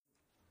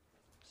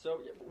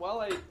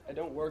While I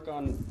don't work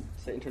on,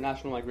 say,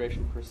 international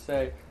migration per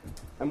se,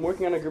 I'm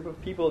working on a group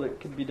of people that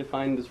could be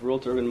defined as rural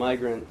to urban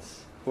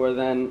migrants who are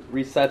then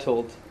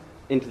resettled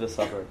into the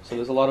suburbs. So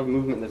there's a lot of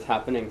movement that's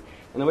happening.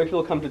 And the way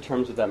people come to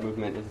terms with that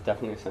movement is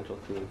definitely a central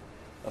theme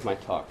of my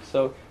talk.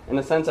 So in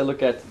a sense, I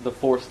look at the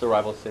forced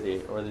arrival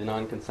city or the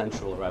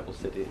non-consensual arrival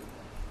city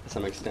to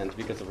some extent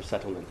because of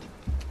resettlement.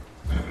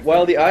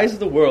 While the eyes of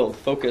the world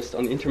focused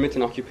on the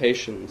intermittent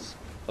occupations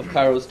of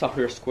Cairo's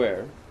Tahrir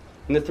Square,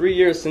 in the 3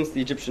 years since the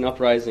Egyptian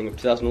uprising of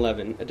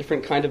 2011, a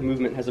different kind of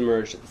movement has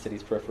emerged at the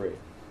city's periphery.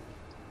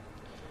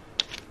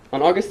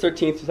 On August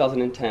 13,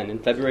 2010,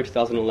 and February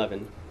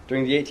 2011,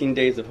 during the 18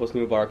 days of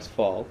Hosni Mubarak's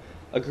fall,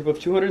 a group of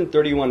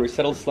 231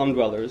 resettled slum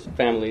dwellers,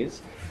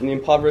 families, in the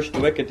impoverished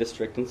Duweka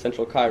district in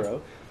central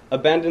Cairo,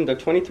 abandoned their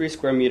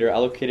 23-square-meter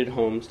allocated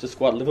homes to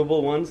squat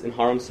livable ones in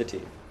Haram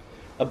City,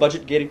 a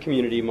budget-gated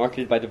community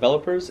marketed by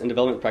developers and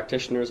development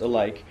practitioners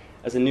alike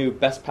as a new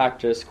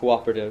best-practice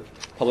cooperative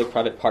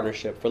public-private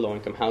partnership for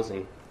low-income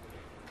housing.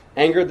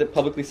 Angered that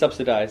publicly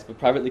subsidized but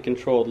privately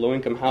controlled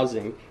low-income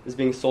housing is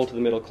being sold to the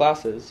middle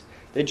classes,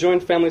 they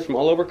joined families from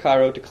all over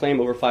Cairo to claim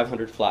over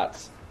 500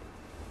 flats,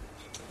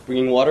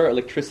 bringing water,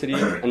 electricity,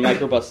 and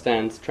microbus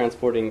stands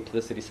transporting to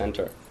the city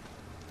center.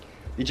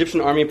 The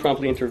Egyptian army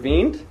promptly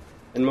intervened,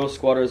 and most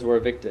squatters were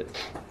evicted.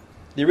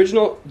 The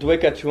original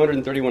Duweka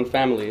 231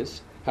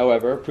 families,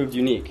 however, proved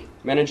unique,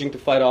 managing to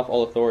fight off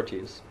all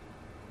authorities.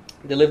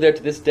 They live there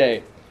to this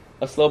day,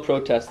 a slow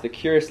protest that,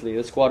 curiously,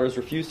 the squatters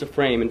refuse to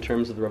frame in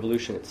terms of the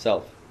revolution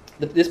itself.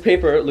 This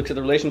paper looks at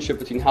the relationship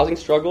between housing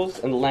struggles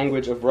and the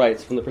language of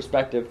rights from the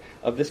perspective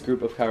of this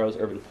group of Cairo's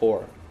urban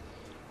poor.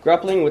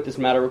 Grappling with this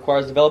matter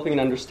requires developing an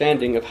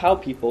understanding of how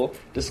people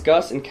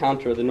discuss and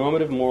counter the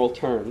normative moral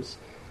terms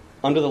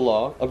under the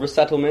law of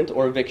resettlement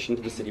or eviction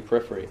to the city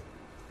periphery.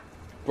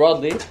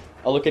 Broadly,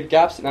 I'll look at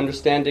gaps in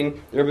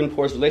understanding the urban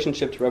poor's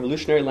relationship to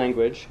revolutionary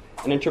language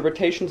and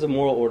interpretations of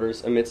moral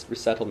orders amidst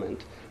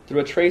resettlement,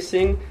 through a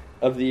tracing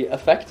of the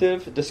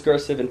effective,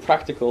 discursive, and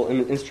practical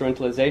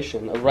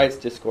instrumentalization of rights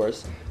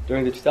discourse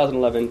during the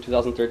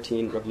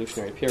 2011-2013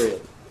 revolutionary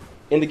period.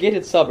 In the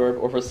gated suburb,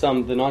 or for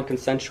some, the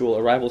non-consensual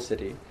arrival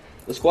city,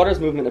 the squatters'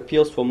 movement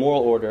appeals to a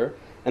moral order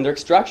and their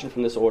extraction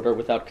from this order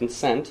without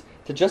consent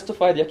to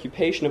justify the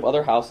occupation of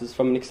other houses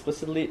from an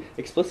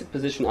explicit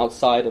position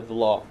outside of the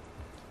law.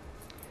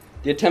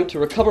 The attempt to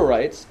recover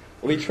rights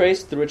will be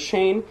traced through a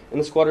chain in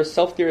the squatters'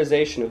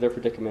 self-theorization of their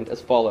predicament as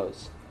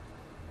follows.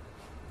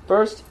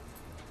 First,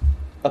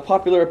 a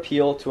popular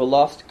appeal to a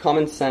lost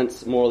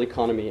common-sense moral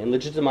economy and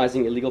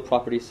legitimizing illegal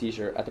property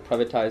seizure at the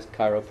privatized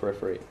Cairo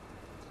periphery.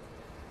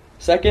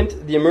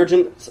 Second, the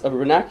emergence of a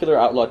vernacular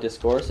outlaw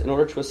discourse in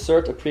order to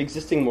assert a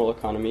pre-existing moral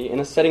economy in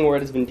a setting where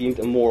it has been deemed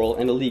immoral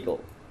and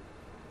illegal.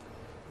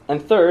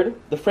 And third,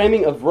 the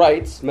framing of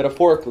rights,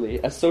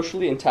 metaphorically, as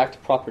socially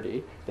intact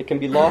property that can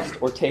be lost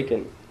or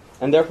taken,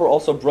 and therefore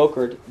also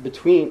brokered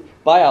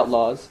by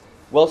outlaws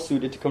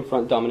well-suited to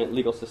confront dominant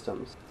legal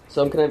systems.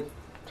 So I'm going to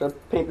try to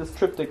paint this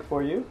triptych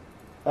for you,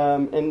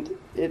 and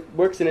it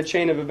works in a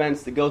chain of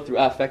events that go through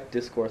affect,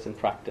 discourse, and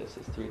practice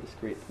as three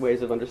discrete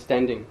ways of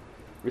understanding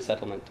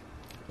resettlement.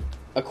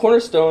 A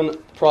cornerstone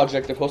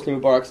project of Hosni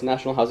Mubarak's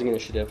National Housing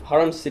Initiative,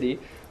 Haram City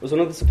was one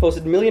of the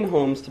supposed million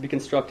homes to be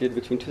constructed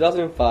between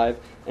 2005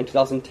 and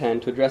 2010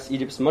 to address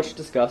Egypt's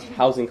much-discussed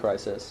housing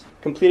crisis.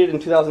 Completed in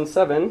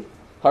 2007,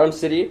 Haram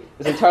City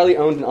is entirely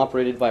owned and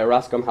operated by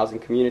Orascom Housing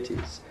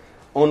Communities,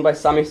 owned by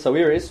Sami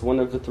Sawiris, one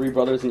of the three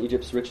brothers in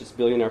Egypt's richest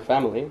billionaire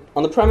family.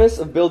 On the premise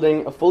of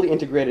building a fully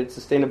integrated,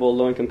 sustainable,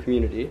 low-income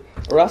community,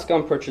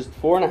 Orascom purchased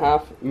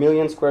 4.5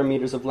 million square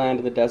meters of land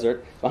in the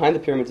desert behind the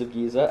pyramids of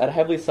Giza at a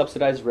heavily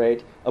subsidized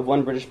rate of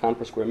 £1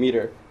 per square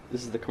meter.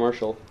 This is the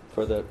commercial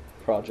for the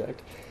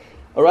project.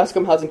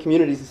 Orascom Housing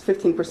Communities is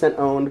 15%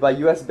 owned by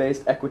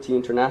US-based Equity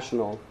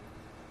International,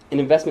 an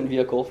investment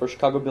vehicle for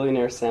Chicago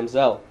billionaire Sam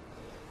Zell.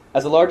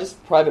 As the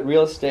largest private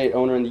real estate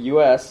owner in the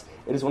U.S.,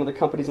 it is one of the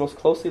companies most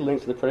closely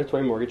linked to the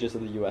predatory mortgages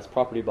of the U.S.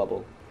 property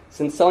bubble.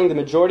 Since selling the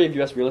majority of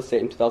U.S. real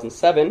estate in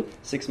 2007,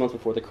 6 months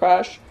before the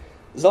crash,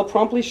 Zell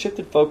promptly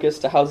shifted focus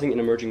to housing in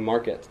emerging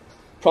markets.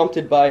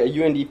 Prompted by a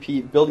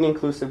UNDP Building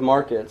Inclusive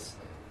Markets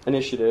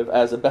initiative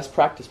as a best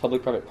practice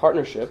public-private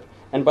partnership,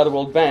 and by the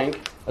World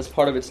Bank as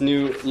part of its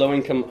new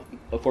low-income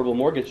affordable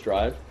mortgage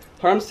drive,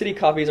 Haram City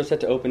copies are set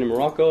to open in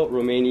Morocco,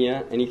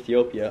 Romania, and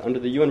Ethiopia under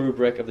the UN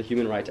rubric of the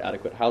human right to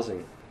adequate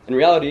housing. In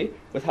reality,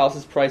 with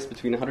houses priced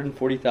between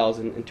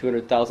 140,000 and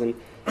 200,000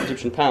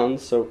 Egyptian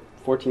pounds, so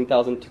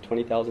 14,000 to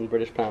 20,000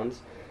 British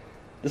pounds,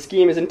 the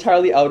scheme is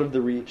entirely out of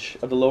the reach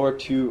of the lower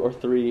 2 or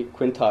 3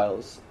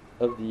 quintiles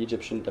of the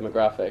Egyptian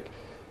demographic,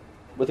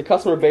 with a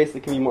customer base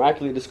that can be more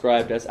accurately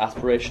described as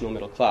aspirational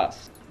middle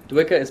class.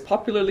 Duweka is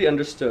popularly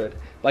understood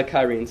by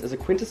Cairenes as a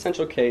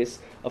quintessential case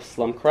of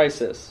slum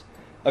crisis,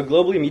 a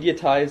globally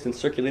mediatized and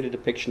circulated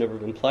depiction of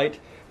urban plight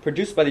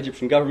produced by the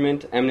Egyptian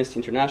government, Amnesty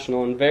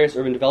International, and various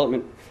urban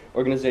development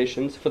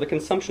organizations for the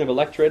consumption of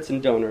electorates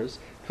and donors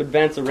to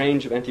advance a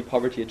range of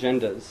anti-poverty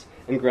agendas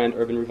and grand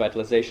urban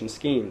revitalization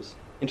schemes.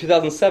 In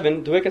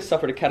 2007, Dueca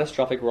suffered a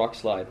catastrophic rock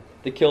slide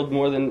that killed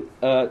more than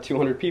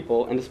 200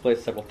 people and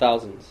displaced several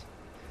thousands.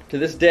 To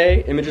this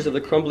day, images of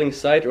the crumbling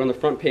site are on the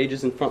front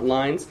pages and front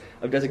lines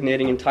of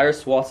designating entire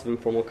swaths of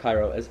informal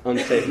Cairo as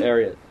unsafe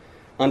areas.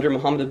 Under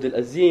Mohammed Abdel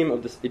Azim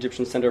of the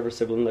Egyptian Center for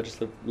Civil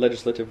and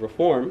Legislative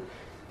Reform,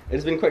 it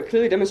has been quite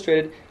clearly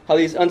demonstrated how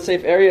these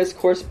unsafe areas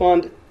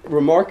correspond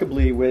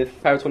remarkably with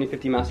Cairo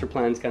 2050 master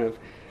plan's kind of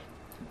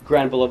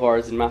grand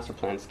boulevards and master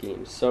plan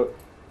schemes. So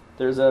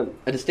there's a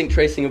distinct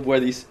tracing of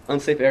where these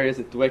unsafe areas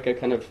that Dueca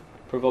kind of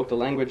provoked the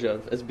language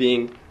of as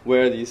being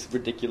where these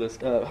ridiculous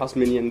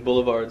Haussmannian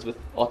boulevards with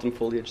autumn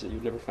foliage that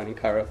you'd never find in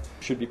Cairo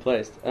should be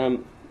placed. The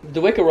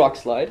Dueca rock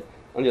slide,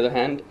 on the other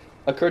hand,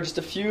 occurred just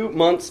a few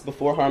months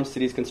before Haram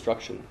City's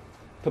construction.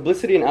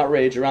 Publicity and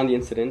outrage around the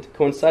incident,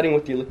 coinciding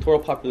with the electoral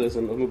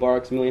populism of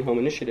Mubarak's Million Home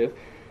Initiative,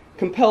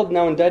 compelled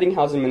now indicting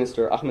Housing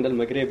Minister Ahmed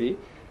al-Maghribi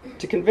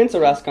to convince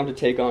Orascom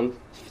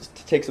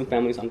to take some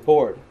families on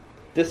board.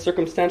 This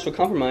circumstantial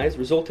compromise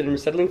resulted in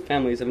resettling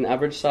families of an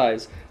average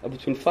size of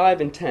between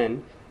 5 and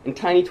 10 in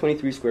tiny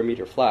 23 square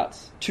meter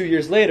flats. 2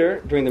 years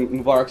later, during the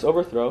Mubarak's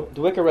overthrow,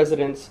 Dueca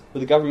residents who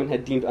the government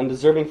had deemed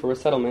undeserving for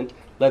resettlement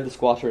led the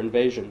squatter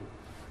invasion.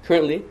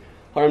 Currently,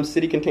 Haram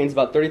City contains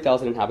about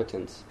 30,000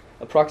 inhabitants,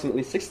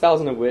 approximately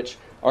 6,000 of which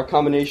are a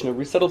combination of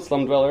resettled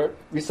slum dweller,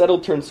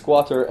 resettled turned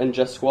squatter, and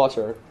just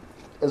squatter,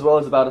 as well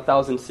as about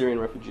 1,000 Syrian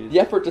refugees. The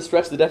effort to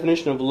stretch the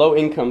definition of low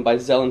income by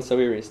Zell and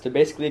Sawiris to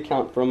basically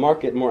account for a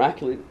market more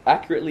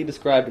accurately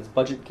described as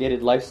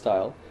budget-gated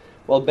lifestyle,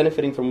 while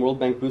benefiting from World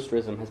Bank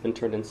boosterism, has been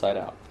turned inside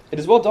out. It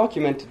is well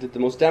documented that the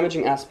most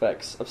damaging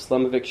aspects of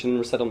slum eviction and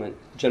resettlement,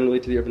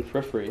 generally to the urban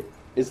periphery,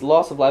 is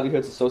loss of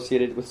livelihoods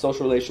associated with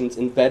social relations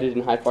embedded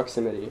in high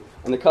proximity,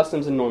 and the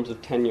customs and norms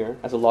of tenure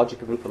as a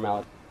logic of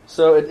informality.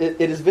 So it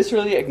is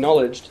viscerally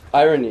acknowledged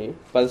irony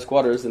by the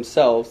squatters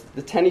themselves that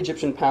the 10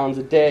 Egyptian pounds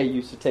a day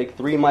used to take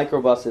 3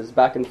 microbuses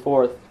back and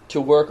forth to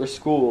work or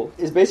school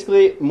is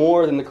basically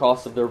more than the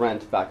cost of their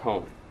rent back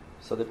home.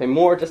 So they pay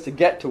more just to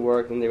get to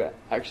work than they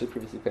actually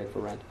previously paid for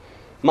rent,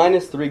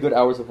 minus 3 good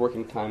hours of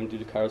working time due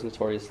to Cairo's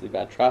notoriously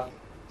bad traffic.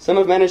 Some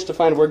have managed to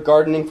find work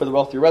gardening for the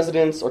wealthy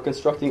residents or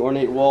constructing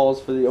ornate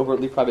walls for the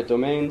overtly private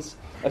domains.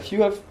 A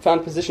few have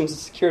found positions as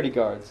security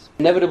guards.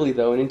 Inevitably,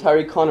 though, an entire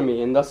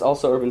economy, and thus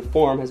also urban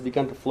form, has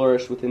begun to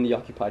flourish within the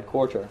occupied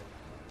quarter.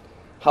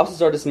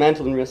 Houses are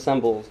dismantled and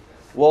reassembled.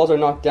 Walls are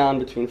knocked down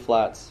between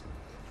flats.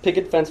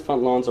 Picket fence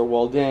front lawns are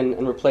walled in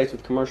and replaced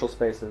with commercial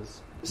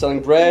spaces.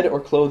 Selling bread or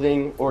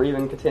clothing, or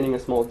even containing a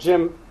small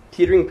gym,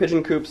 teetering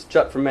pigeon coops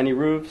jut from many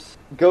roofs.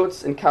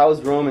 Goats and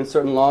cows roam in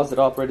certain laws that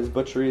operate as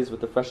butcheries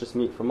with the freshest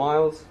meat for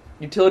miles.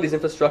 Utilities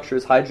infrastructure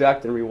is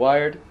hijacked and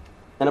rewired.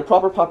 And a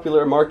proper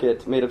popular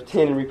market made of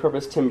tin and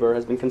repurposed timber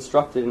has been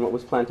constructed in what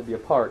was planned to be a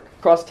park.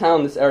 Across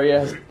town, this area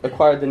has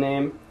acquired the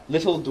name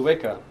Little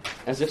Dueca,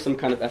 as if some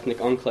kind of ethnic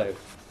enclave.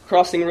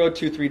 Crossing Road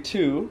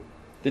 232,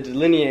 that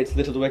delineates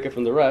Little Dueca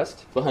from the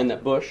rest, behind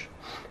that bush,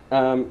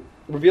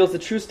 reveals the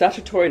true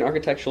statutory and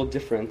architectural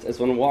difference as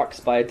one walks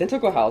by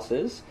identical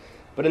houses,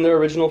 but in their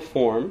original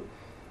form,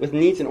 with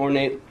neat and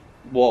ornate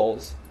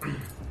walls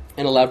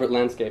and elaborate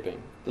landscaping.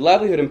 The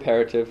livelihood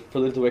imperative for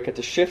Little Dueca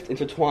to shift,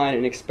 intertwine,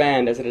 and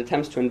expand as it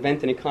attempts to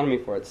invent an economy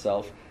for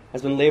itself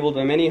has been labeled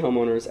by many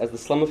homeowners as the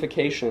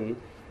slumification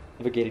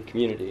of a gated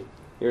community.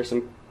 Here's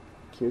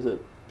a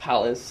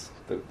palace,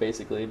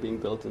 basically being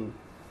built in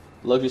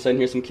the luxury side, and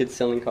here's some kids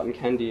selling cotton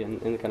candy in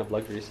the kind of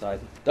luxury side.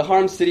 The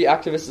Haram City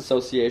Activists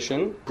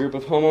Association, a group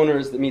of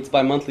homeowners that meets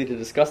bi-monthly to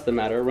discuss the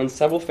matter, runs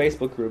several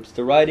Facebook groups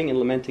deriding and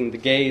lamenting the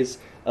gaze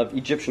of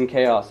Egyptian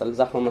chaos,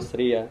 al-Zahma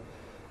Masriya,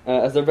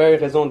 as their very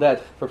raison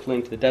d'etre for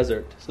fleeing to the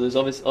desert. So there's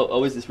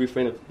always this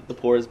refrain of the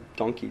poor as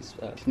donkeys,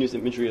 continuous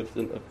imagery of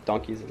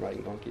donkeys and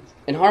riding donkeys.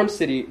 In Haram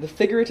City, the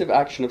figurative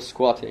action of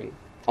squatting,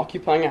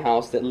 occupying a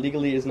house that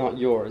legally is not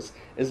yours,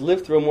 is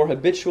lived through a more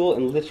habitual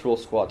and literal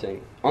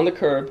squatting. On the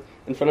curb,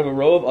 in front of a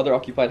row of other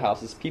occupied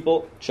houses,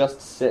 people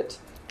just sit,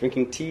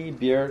 drinking tea,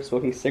 beer,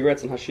 smoking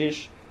cigarettes and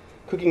hashish,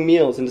 cooking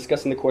meals and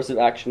discussing the course of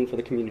action for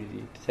the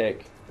community to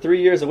take. 3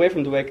 years away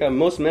from Dueca,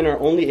 most men are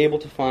only able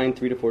to find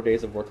 3 to 4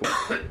 days of work,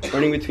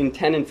 earning between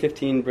 10 and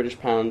 15 British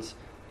pounds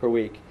per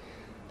week.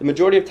 The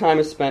majority of time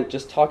is spent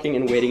just talking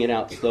and waiting it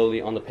out slowly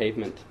on the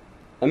pavement.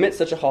 Amidst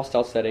such a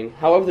hostile setting,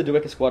 how have the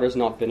Dueca squatters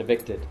not been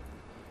evicted?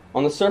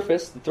 On the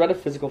surface, the threat of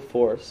physical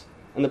force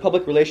and the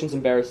public relations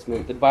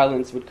embarrassment that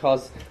violence would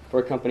cause for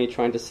a company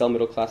trying to sell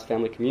middle-class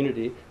family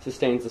community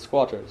sustains the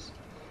squatters.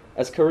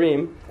 As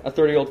Karim, a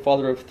 30-year-old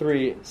father of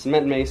 3,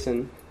 cement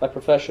mason by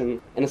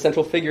profession, and a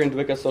central figure in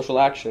Dueca's social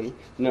action,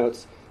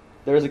 notes,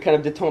 there is a kind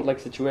of detente-like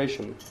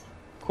situation.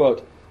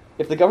 Quote,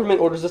 if the government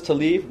orders us to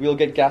leave, we'll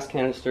get gas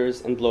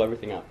canisters and blow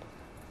everything up.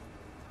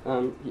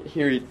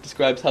 Here he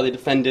describes how they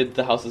defended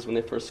the houses when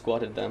they first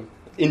squatted them,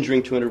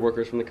 injuring 200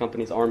 workers from the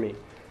company's army.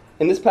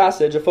 In this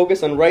passage, a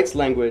focus on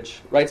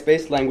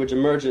rights-based language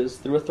emerges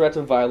through a threat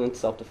of violent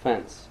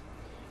self-defense.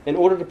 In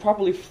order to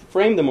properly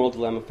frame the moral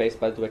dilemma faced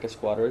by the Dueca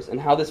squatters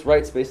and how this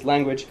rights-based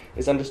language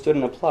is understood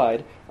and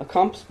applied, a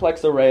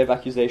complex array of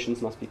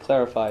accusations must be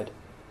clarified.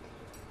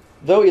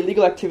 Though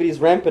illegal activity is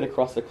rampant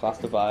across the class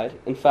divide,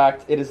 in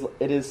fact, it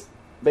is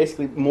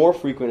basically more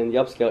frequent in the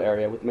upscale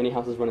area, with many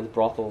houses run as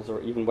brothels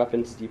or even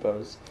weapons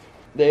depots.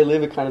 They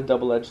live a kind of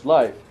double-edged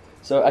life.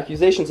 So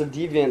accusations of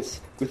deviance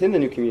within the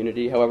new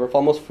community, however,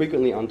 fall most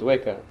frequently on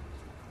Dueca.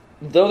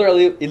 Though their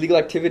illegal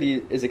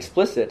activity is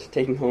explicit,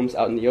 taking homes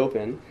out in the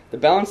open, the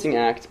balancing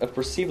act of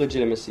perceived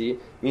legitimacy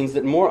means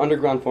that more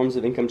underground forms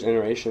of income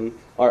generation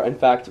are in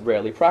fact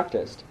rarely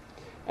practiced.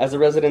 As the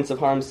residents of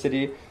Haram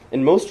City,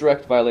 in most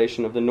direct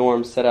violation of the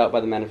norms set out by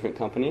the management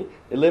company,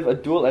 they live a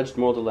dual-edged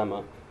moral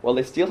dilemma. While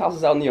they steal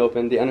houses out in the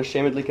open, they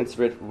unashamedly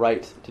consider it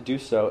right to do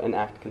so and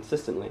act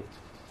consistently.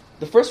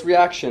 The first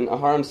reaction a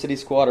Haram City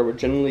squatter would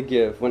generally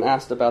give when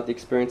asked about the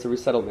experience of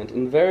resettlement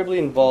invariably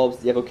involves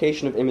the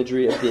evocation of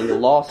imagery of being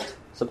lost,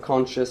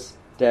 subconscious,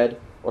 dead,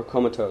 or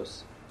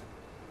comatose.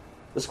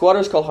 The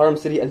squatters call Haram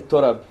City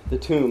El-Turab, the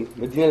tomb,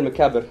 Medina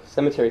al-Makabir,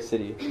 cemetery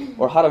city,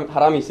 or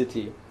Harami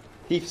City,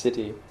 thief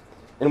city,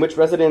 in which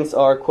residents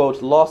are,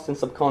 quote, lost in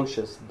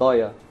subconscious,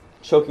 daya,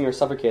 choking or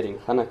suffocating,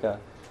 hanaka,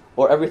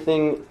 or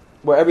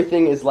where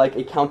everything is like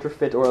a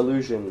counterfeit or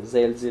illusion,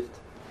 zay al-zift,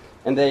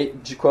 and they,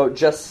 quote,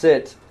 just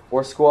sit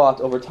or squat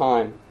over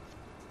time.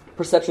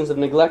 Perceptions of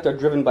neglect are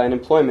driven by an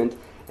employment,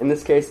 in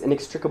this case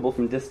inextricable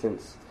from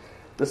distance,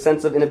 the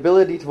sense of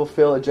inability to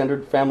fulfill a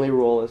gendered family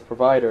role as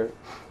provider,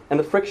 and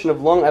the friction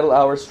of long idle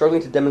hours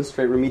struggling to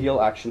demonstrate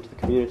remedial action to the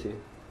community.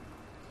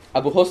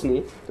 Abu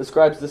Hosni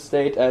describes this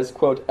state as,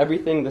 quote,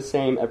 everything the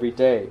same every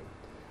day,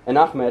 and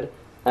Ahmed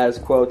as,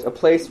 quote, a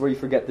place where you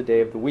forget the day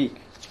of the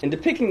week. In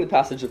depicting the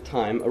passage of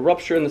time, a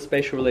rupture in the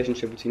spatial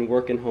relationship between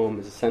work and home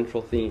is a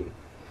central theme.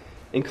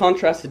 In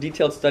contrast to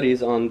detailed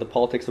studies on the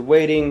politics of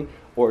waiting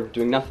or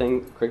doing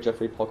nothing, Craig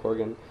Jeffrey, Paul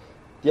Corrigan,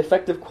 the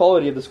effective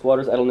quality of the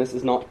squatter's idleness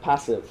is not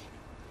passive.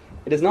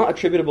 It is not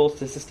attributable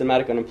to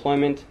systematic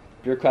unemployment,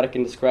 bureaucratic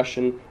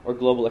indiscretion, or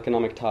global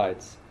economic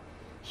tides.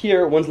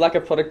 Here, one's lack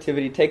of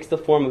productivity takes the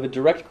form of a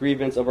direct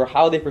grievance over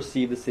how they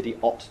perceive the city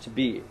ought to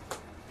be.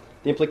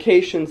 The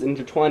implications and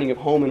intertwining of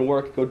home and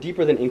work go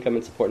deeper than income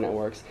and support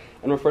networks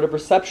and refer to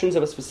perceptions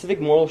of a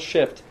specific moral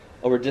shift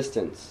over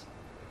distance.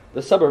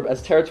 The suburb,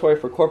 as territory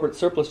for corporate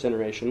surplus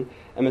generation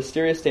and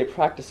mysterious state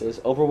practices,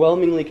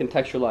 overwhelmingly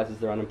contextualizes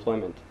their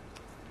unemployment.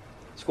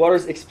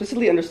 Squatters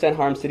explicitly understand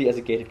Haram City as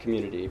a gated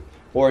community,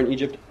 or in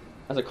Egypt,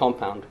 as a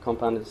compound.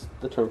 Compound is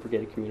the term for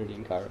gated community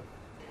in Cairo.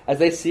 As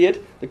they see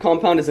it, the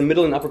compound is a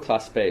middle and upper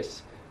class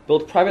space,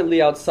 built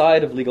privately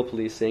outside of legal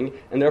policing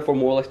and therefore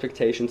moral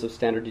expectations of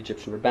standard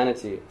Egyptian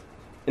urbanity.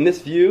 In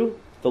this view,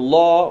 the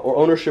law or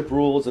ownership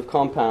rules of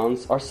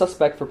compounds are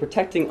suspect for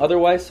protecting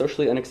otherwise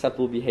socially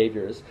unacceptable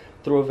behaviors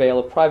through a veil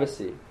of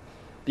privacy,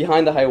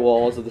 behind the high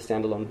walls of the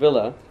standalone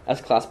villa,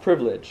 as class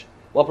privilege,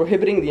 while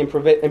prohibiting the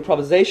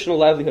improvisational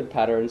livelihood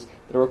patterns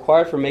that are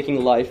required for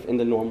making life in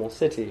the normal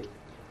city.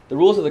 The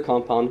rules of the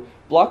compound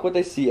block what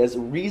they see as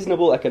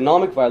reasonable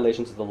economic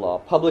violations of the law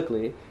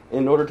publicly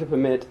in order to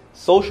permit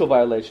social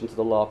violations of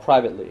the law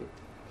privately.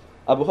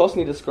 Abu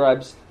Hosni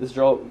describes this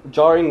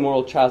jarring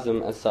moral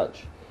chasm as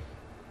such.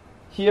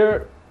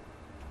 Here,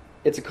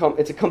 it's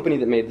a company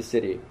that made the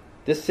city.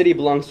 This city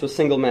belongs to a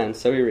single man,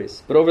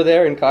 Sawiris. But over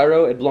there in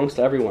Cairo, it belongs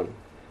to everyone.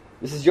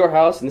 This is your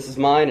house, and this is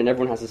mine, and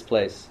everyone has his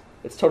place.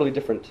 It's totally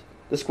different.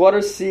 The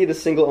squatters see the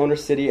single-owner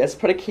city as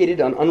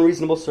predicated on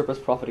unreasonable surplus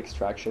profit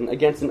extraction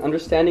against an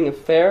understanding of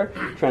fair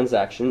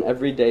transaction,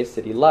 everyday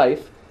city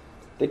life,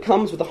 that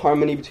comes with a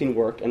harmony between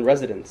work and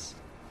residence.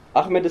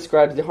 Ahmed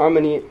describes the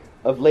harmony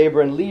of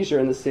labor and leisure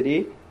in the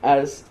city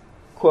as,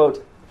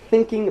 quote,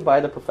 thinking by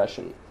the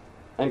profession,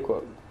 end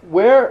quote.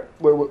 Where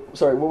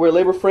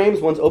labor frames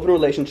one's open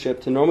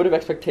relationship to normative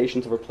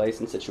expectations of her place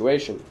and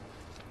situation.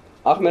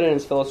 Ahmed and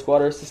his fellow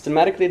squatters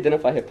systematically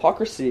identify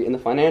hypocrisy in the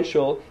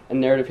financial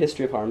and narrative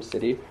history of Haram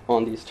City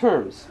on these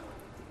terms.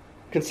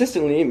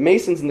 Consistently,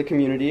 masons in the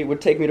community would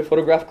take me to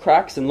photograph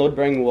cracks in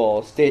load-bearing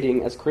walls,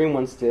 stating, as Karim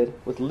once did,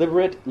 with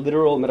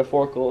literal and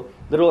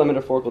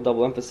metaphorical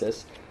double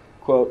emphasis,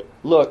 quote,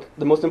 look,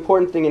 the most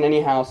important thing in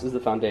any house is the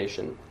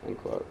foundation, end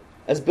quote.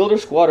 As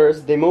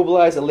builder-squatters, they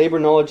mobilize a labor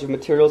knowledge of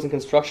materials and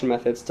construction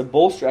methods to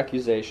bolster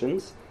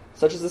accusations,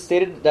 such as the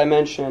stated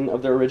dimension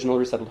of their original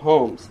resettled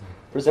homes,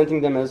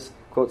 presenting them as,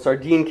 quote,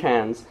 sardine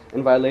cans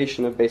in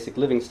violation of basic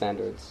living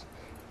standards.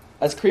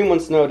 As Karim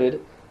once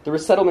noted, the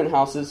resettlement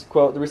houses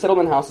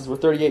were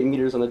 38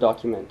 meters on the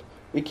document.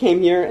 We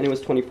came here and it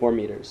was 24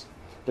 meters.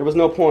 There was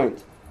no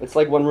point. It's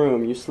like one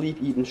room. You sleep,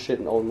 eat, and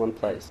shit all in one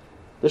place.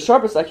 The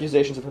sharpest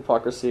accusations of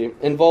hypocrisy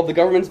involve the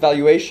government's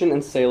valuation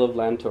and sale of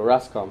land to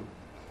Orascom.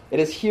 It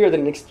is here that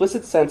an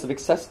explicit sense of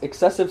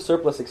excessive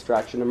surplus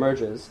extraction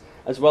emerges,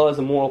 as well as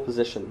a moral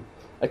position,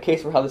 a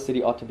case for how the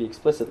city ought to be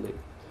explicitly.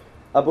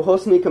 Abu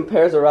Hosni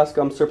compares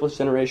Orascom's surplus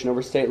generation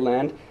over state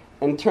land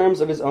in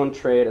terms of his own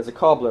trade as a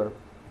cobbler.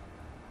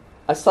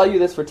 I sell you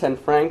this for 10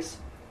 francs,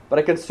 but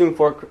I consume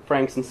 4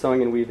 francs in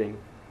sewing and weaving.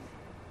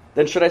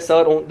 Then I should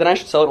sell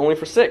it only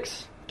for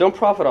 6. Don't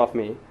profit off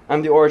me.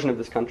 I'm the origin of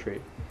this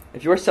country.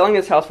 If you are selling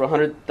this house for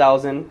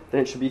 100,000,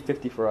 then it should be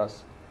 50 for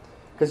us.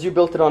 Because you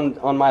built it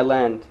on my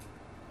land,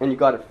 and you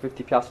got it for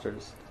 50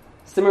 piastres.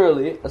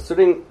 Similarly,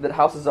 asserting that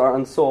houses are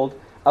unsold,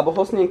 Abu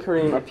Hosni and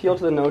Karim appeal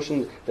to the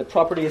notion that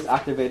property is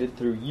activated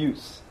through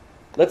use.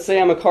 Let's say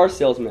I'm a car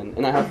salesman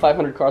and I have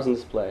 500 cars on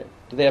display.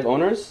 Do they have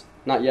owners?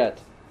 Not yet.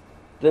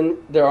 Then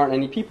there aren't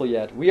any people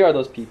yet. We are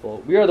those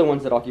people. We are the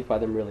ones that occupy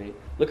them, really.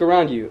 Look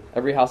around you.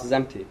 Every house is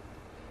empty.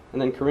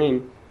 And then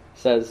Karim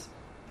says,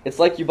 it's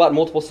like you bought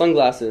multiple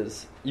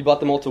sunglasses. You bought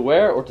them all to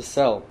wear or to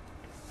sell.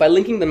 By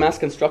linking the mass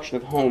construction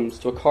of homes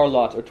to a car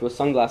lot or to a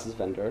sunglasses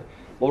vendor,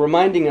 while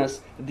reminding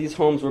us that these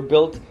homes were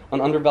built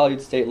on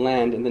undervalued state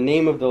land in the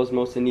name of those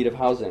most in need of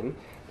housing,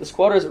 the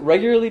squatters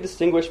regularly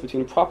distinguish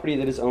between property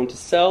that is owned to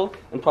sell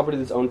and property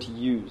that is owned to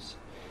use.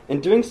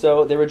 In doing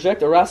so, they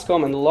reject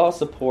Orascom and the law's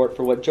support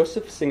for what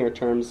Joseph Singer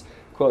terms,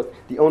 quote,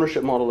 the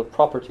ownership model of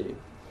property.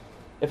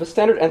 If a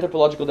standard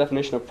anthropological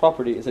definition of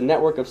property is a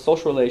network of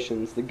social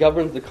relations that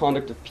governs the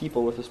conduct of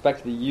people with respect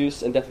to the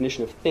use and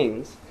definition of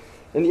things,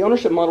 then the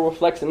ownership model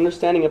reflects an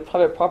understanding of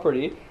private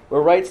property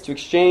where rights to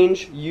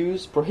exchange,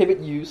 use, prohibit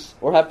use,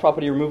 or have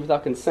property removed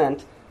without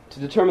consent to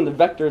determine the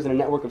vectors in a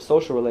network of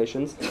social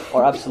relations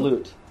are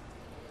absolute.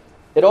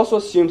 It also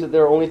assumes that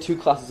there are only two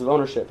classes of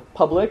ownership,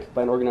 public,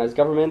 by an organized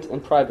government,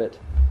 and private.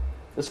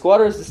 The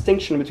squatter's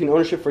distinction between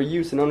ownership for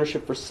use and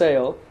ownership for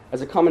sale,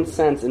 as common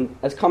sense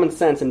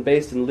and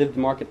based in lived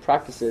market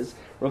practices,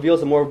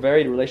 reveals a more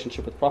varied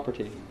relationship with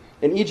property.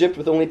 In Egypt,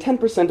 with only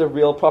 10% of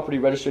real property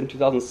registered in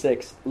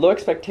 2006, low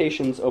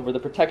expectations over the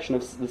protection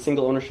of the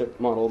single ownership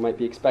model might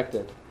be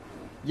expected.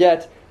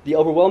 Yet, the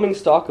overwhelming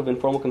stock of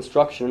informal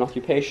construction and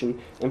occupation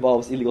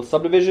involves illegal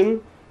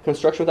subdivision,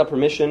 construction without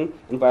permission,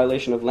 and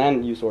violation of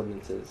land use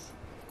ordinances.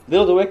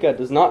 Little Dawika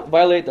does not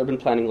violate the Urban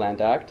Planning Land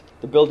Act,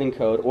 the Building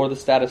Code, or the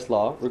status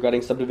law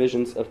regarding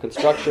subdivisions of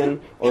construction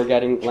or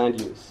regarding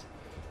land use.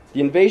 The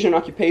invasion and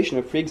occupation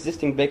of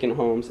pre-existing vacant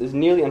homes is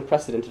nearly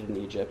unprecedented in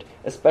Egypt,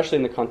 especially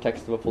in the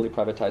context of a fully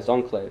privatized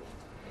enclave.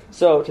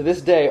 So, to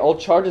this day, all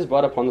charges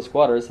brought upon the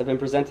squatters have been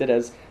presented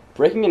as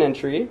breaking an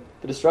entry,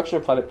 the destruction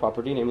of private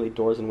property, namely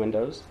doors and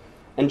windows,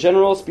 and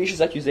general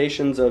specious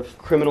accusations of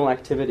criminal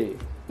activity,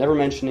 never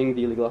mentioning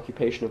the illegal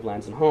occupation of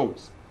lands and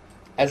homes.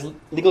 As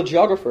legal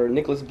geographer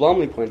Nicholas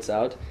Blomley points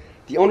out,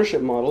 the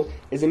ownership model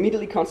is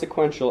immediately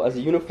consequential as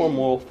a uniform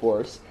moral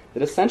force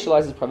that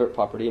essentializes private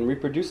property and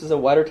reproduces a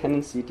wider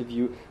tendency to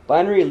view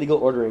binary legal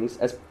orderings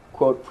as,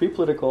 quote,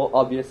 pre-political,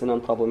 obvious, and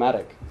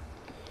unproblematic.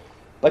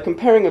 By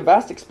comparing a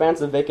vast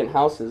expanse of vacant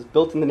houses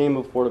built in the name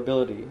of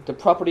affordability to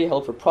property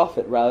held for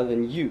profit rather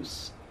than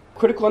use,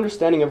 critical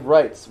understanding of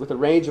rights with a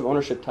range of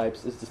ownership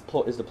types is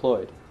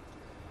deployed.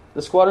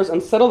 The squatters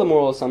unsettle the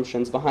moral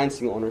assumptions behind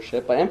single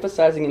ownership by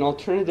emphasizing an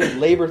alternative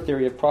labor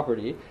theory of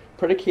property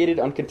predicated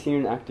on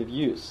continuing active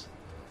use,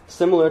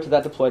 similar to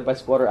that deployed by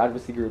squatter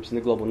advocacy groups in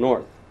the global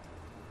north.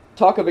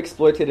 Talk of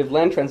exploitative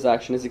land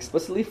transaction is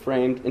explicitly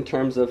framed in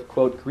terms of,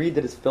 quote, greed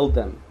that has filled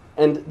them,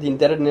 and the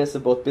indebtedness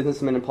of both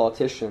businessmen and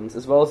politicians,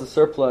 as well as the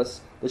surplus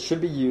that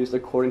should be used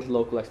according to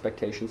local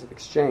expectations of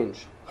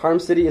exchange. Harm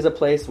City is a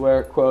place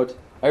where, quote,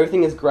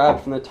 everything is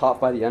grabbed from the top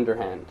by the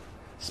underhand.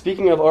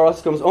 Speaking of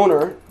Orascom's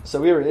owner,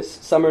 Sawiris,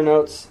 Summer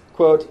notes,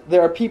 quote,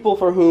 there are people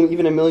for whom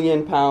even £1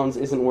 million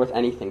isn't worth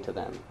anything to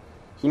them.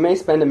 He may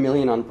spend $1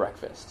 million on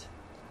breakfast.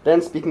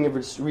 Then, speaking of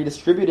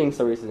redistributing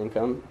Sawiris'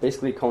 income,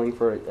 basically calling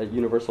for a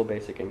universal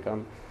basic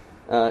income,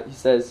 he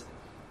says,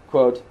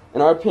 quote,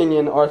 in our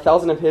opinion, are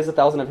 1,000 of his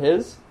 1,000 of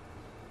his?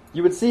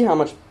 You would see how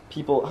much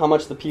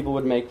the people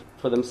would make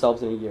for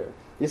themselves in a year.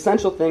 The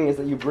essential thing is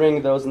that you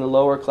bring those in the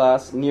lower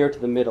class near to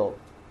the middle,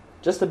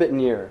 just a bit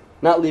nearer,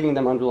 not leaving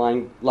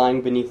them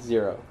lying beneath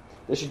zero.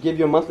 They should give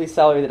you a monthly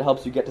salary that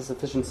helps you get to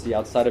sufficiency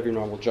outside of your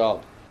normal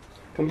job.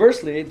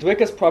 Conversely,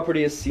 Dawika's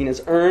property is seen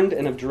as earned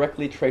and of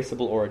directly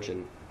traceable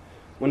origin.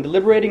 When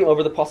deliberating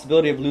over the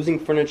possibility of losing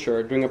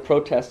furniture during a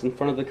protest in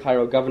front of the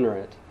Cairo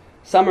governorate,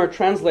 Summer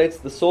translates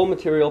the sole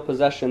material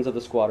possessions of the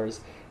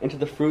squatters into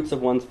the fruits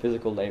of one's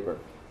physical labor.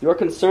 You are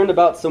concerned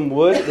about some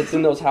wood that's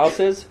in those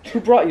houses? Who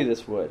brought you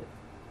this wood?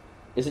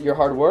 Is it your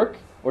hard work,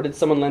 or did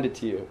someone lend it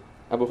to you?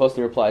 Abu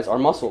Hosni replies, our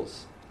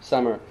muscles.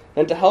 Summer,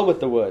 then to hell with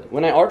the wood.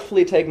 When I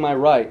artfully take my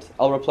right,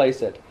 I'll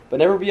replace it, but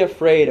never be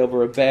afraid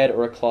over a bed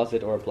or a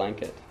closet or a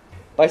blanket.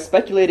 By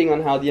speculating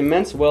on how the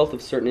immense wealth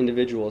of certain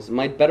individuals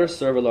might better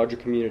serve a larger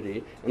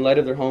community in light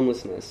of their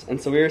homelessness and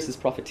Sawiris'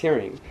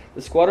 profiteering,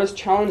 the squatters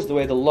challenge the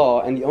way the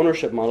law and the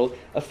ownership model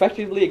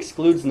effectively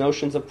excludes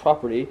notions of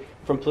property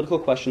from political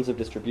questions of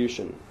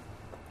distribution.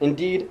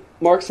 Indeed,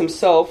 Marx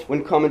himself,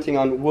 when commenting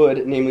on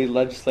wood, namely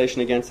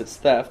legislation against its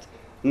theft,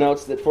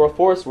 notes that for a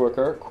forest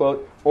worker,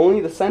 quote,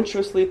 only the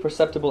sensuously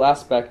perceptible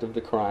aspect of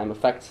the crime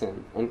affects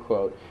him,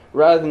 unquote,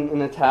 rather than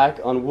an attack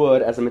on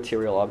wood as a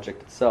material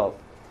object itself.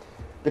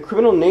 The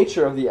criminal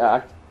nature of the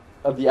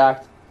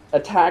act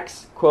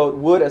attacks, quote,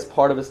 wood as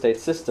part of a state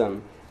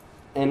system,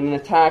 and an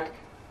attack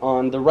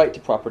on the right to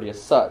property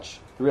as such,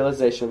 the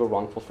realization of a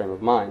wrongful frame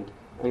of mind,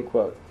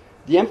 unquote.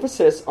 The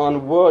emphasis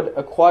on wood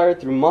acquired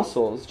through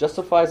muscles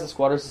justifies the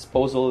squatter's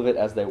disposal of it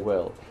as they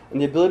will, and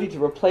the ability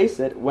to replace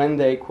it when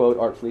they, quote,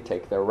 artfully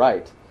take their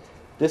right.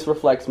 This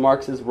reflects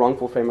Marx's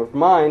wrongful frame of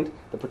mind,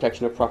 the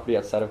protection of property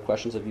outside of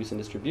questions of use and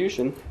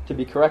distribution, to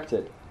be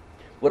corrected.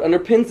 What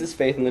underpins this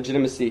faith and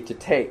legitimacy to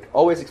take,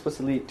 always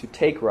explicitly to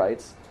take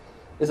rights,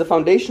 is a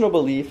foundational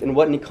belief in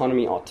what an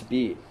economy ought to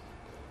be,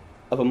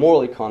 of a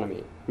moral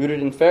economy, rooted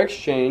in fair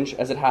exchange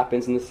as it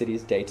happens in the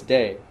city's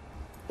day-to-day.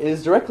 It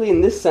is directly in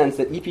this sense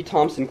that E.P.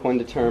 Thompson coined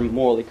the term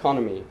moral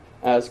economy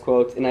as,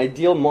 quote, an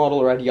ideal model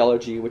or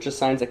ideology which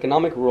assigns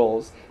economic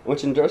roles and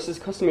which endorses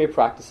customary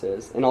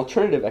practices in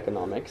alternative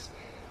economics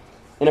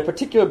in a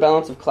particular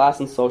balance of class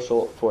and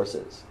social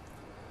forces.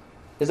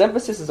 His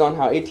emphasis is on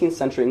how 18th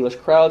century English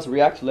crowds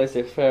react to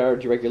laissez-faire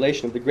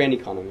deregulation of the grain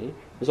economy,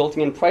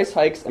 resulting in price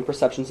hikes and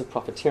perceptions of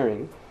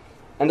profiteering,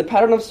 and the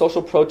pattern of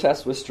social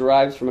protest which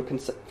derives from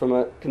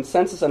a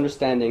consensus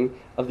understanding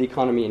of the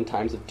economy in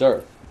times of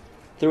dearth.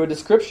 Through a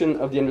description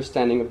of the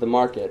understanding of the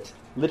market,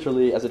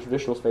 literally as a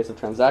traditional space of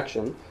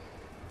transaction,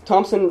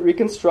 Thompson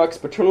reconstructs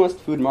paternalist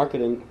food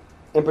marketing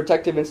and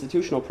protective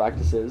institutional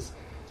practices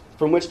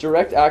from which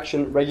direct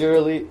action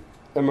regularly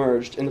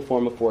emerged in the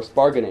form of forced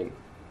bargaining,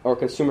 or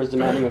consumers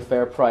demanding a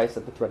fair price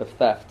at the threat of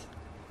theft.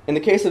 In the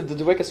case of the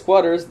Dwicka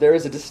squatters, there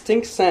is a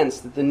distinct sense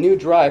that the new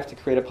drive to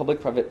create a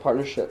public-private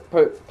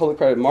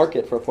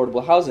market for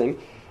affordable housing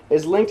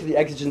is linked to the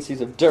exigencies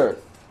of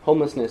dearth,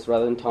 homelessness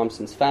rather than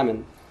Thompson's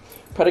famine,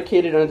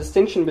 predicated on a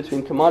distinction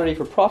between commodity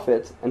for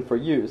profit and for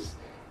use,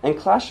 and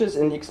clashes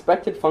in the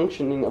expected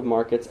functioning of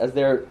markets as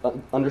they are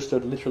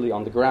understood literally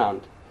on the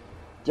ground.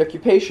 The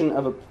occupation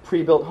of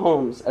pre-built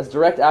homes as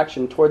direct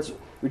action towards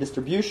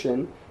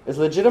redistribution is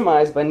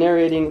legitimized by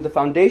narrating the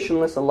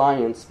foundationless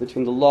alliance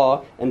between the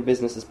law and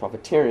business's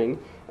profiteering,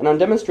 and on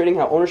demonstrating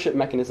how ownership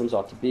mechanisms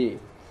ought to be.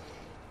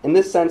 In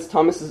this sense,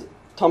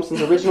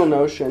 Thompson's original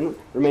notion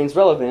remains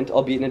relevant,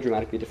 albeit in a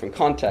dramatically different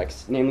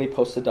context, namely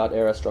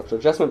post-Sadat-era structural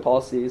adjustment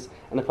policies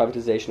and the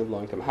privatization of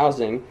low-income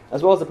housing,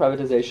 as well as the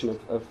privatization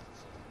of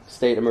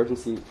state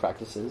emergency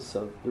practices,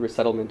 so the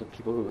resettlement of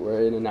people who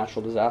were in a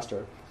natural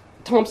disaster.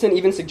 Thompson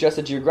even suggests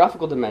a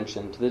geographical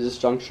dimension to the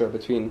disjuncture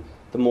between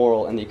the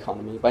moral and the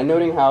economy by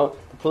noting how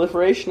the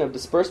proliferation of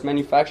dispersed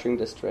manufacturing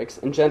districts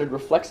engendered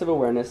reflexive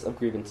awareness of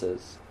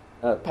grievances.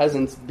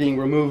 Peasants being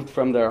removed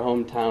from their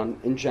hometown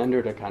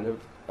engendered a kind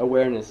of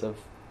awareness of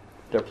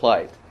their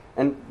plight.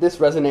 And this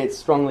resonates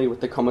strongly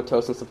with the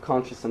comatose and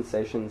subconscious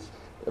sensations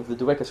of the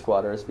Dwicka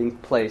squatters being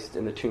placed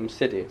in the tomb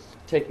city,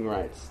 taking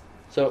rights.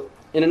 So,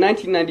 in a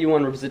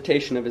 1991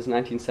 revisitation of his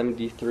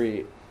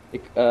 1973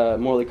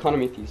 moral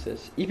economy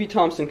thesis, E.P.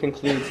 Thompson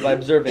concludes by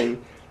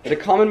observing that a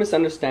common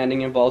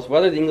misunderstanding involves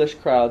whether the English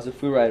crowds of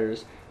foo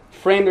riders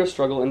frame their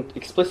struggle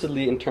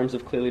explicitly in terms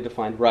of clearly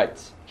defined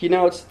rights. He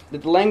notes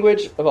that the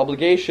language of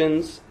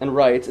obligations and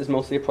rights is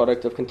mostly a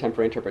product of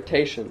contemporary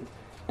interpretation,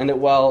 and that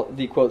while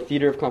the, quote,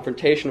 theater of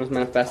confrontation was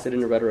manifested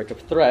in a rhetoric of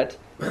threat,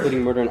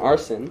 including murder and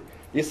arson,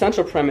 the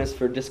essential premise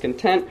for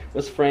discontent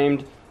was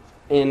framed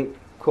in,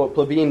 quote,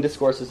 plebeian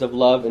discourses of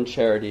love and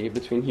charity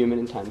between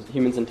humans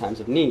in times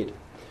of need.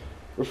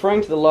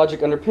 Referring to the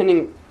logic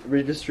underpinning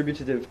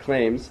redistributive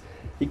claims,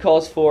 he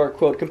calls for,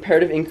 quote,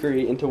 comparative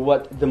inquiry into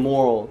what the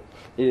moral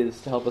is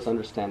to help us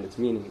understand its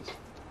meanings.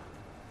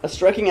 A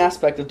striking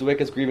aspect of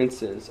Dwicka's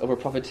grievances over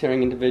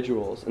profiteering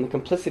individuals and the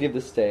complicity of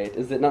the state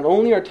is that not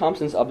only are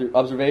Thompson's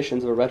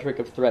observations of a rhetoric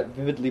of threat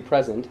vividly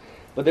present,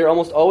 but they are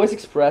almost always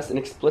expressed in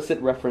explicit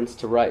reference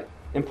to right.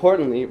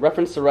 Importantly,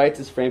 reference to rights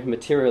is framed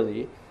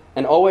materially,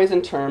 and always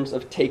in terms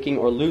of taking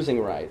or losing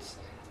rights,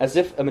 as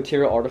if a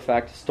material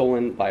artifact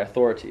stolen by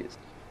authorities.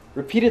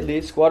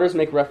 Repeatedly, squatters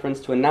make reference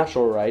to a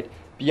natural right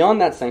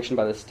beyond that sanctioned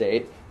by the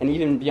state, and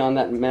even beyond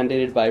that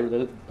mandated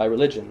by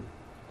religion.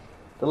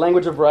 The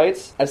language of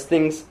rights, as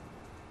things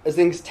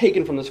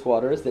taken from the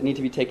squatters that need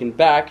to be taken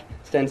back,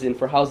 stands in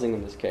for housing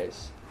in this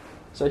case.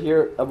 So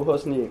here, Abu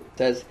Hosni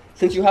says,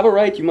 since you have a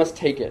right, you must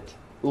take it.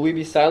 Will we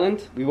be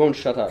silent? We won't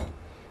shut up.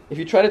 If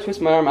you try to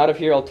twist my arm out of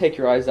here, I'll take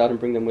your eyes out and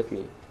bring them with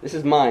me. This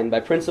is mine, by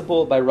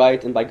principle, by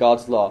right, and by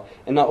God's law,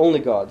 and not only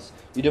God's.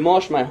 You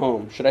demolish my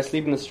home. Should I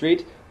sleep in the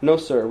street? No,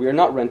 sir, we are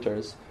not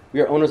renters. We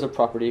are owners of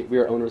property. We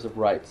are owners of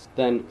rights.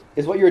 Then,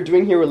 is what you are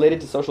doing here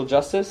related to social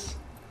justice?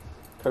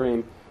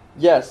 Karim,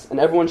 yes, and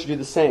everyone should do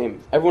the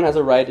same. Everyone has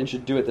a right and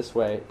should do it this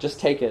way. Just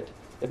take it.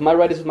 If my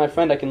right is with my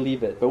friend, I can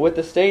leave it. But with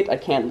the state, I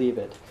can't leave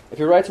it. If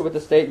your rights are with the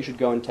state, you should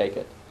go and take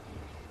it.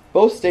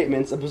 Both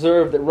statements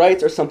observe that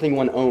rights are something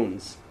one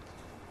owns,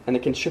 and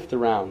it can shift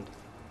around.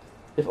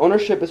 If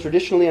ownership is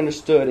traditionally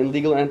understood in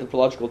legal and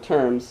anthropological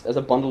terms as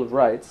a bundle of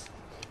rights,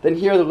 then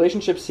here the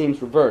relationship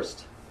seems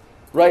reversed.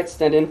 Rights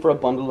stand in for a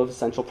bundle of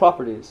essential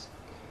properties,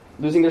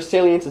 losing their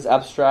salience as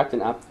abstract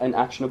and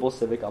actionable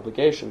civic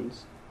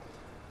obligations.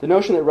 The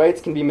notion that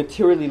rights can be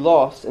materially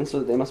lost, and so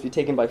that they must be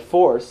taken by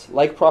force,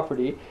 like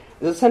property,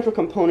 is a central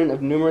component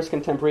of numerous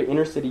contemporary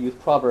inner-city youth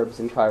proverbs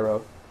in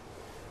Cairo.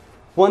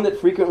 One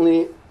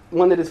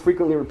that is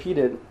frequently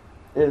repeated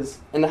is,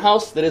 in the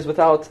house that is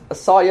without a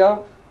saya,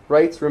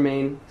 rights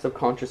remain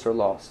subconscious or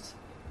lost.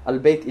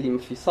 Al-bayt idim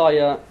fi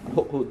saya,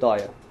 al-huqu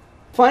daya.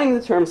 Finding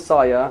the term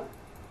saya,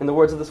 in the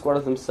words of the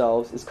squatters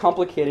themselves, is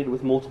complicated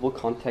with multiple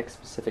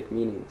context-specific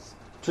meanings.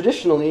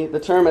 Traditionally, the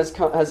term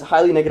has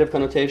highly negative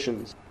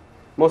connotations.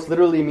 most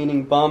literally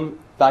meaning bum,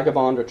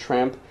 vagabond, or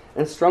tramp,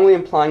 and strongly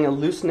implying a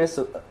looseness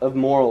of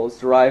morals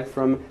derived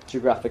from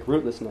geographic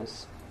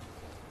rootlessness.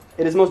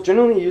 It is most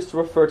generally used to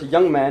refer to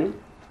young men,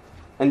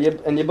 and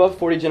the above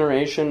 40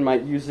 generation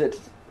might use it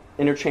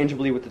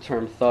interchangeably with the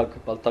term thug,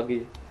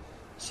 baltagi.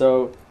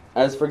 So,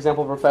 as for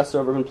example, a professor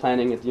of urban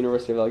planning at the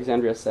University of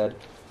Alexandria said,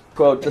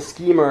 quote, "The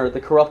schemer,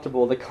 the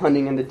corruptible, the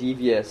cunning, and the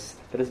devious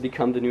that has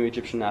become the new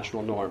Egyptian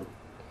national norm."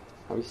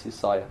 How we see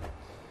Saya.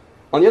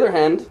 On the other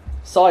hand,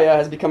 Saya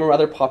has become a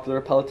rather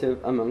popular appellative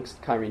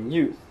amongst Cairene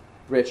youth,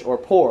 rich or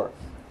poor.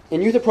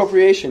 In youth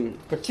appropriation,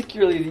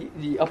 particularly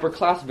the upper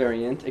class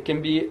variant, it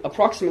can be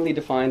approximately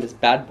defined as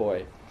bad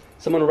boy,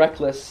 someone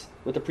reckless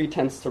with a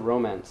pretense to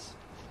romance.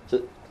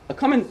 So a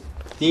common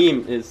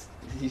theme is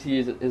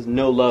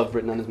no love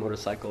written on his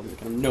motorcycle.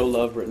 Kind of no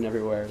love written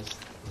everywhere. It's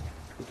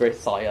a very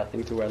Saya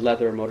thing to wear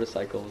leather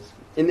motorcycles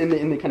in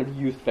the kind of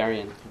youth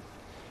variant,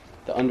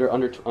 the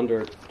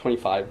under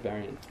 25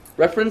 variant.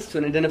 Reference to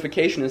an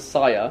identification as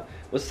Saya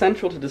was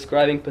central to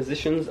describing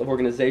positions of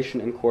organization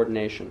and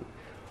coordination,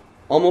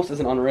 almost as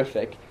an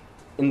honorific,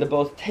 in the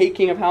both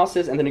taking of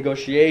houses and the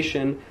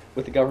negotiation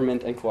with the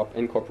government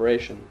and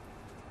corporation.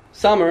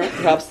 Samer,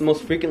 perhaps the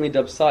most frequently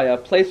dubbed Saya,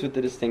 plays with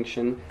the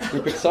distinction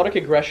through quixotic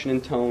aggression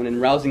in tone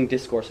and rousing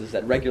discourses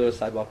at regular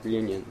sidewalk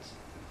reunions.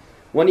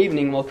 One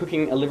evening, while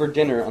cooking a liver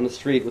dinner on the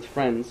street with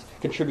friends,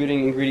 contributing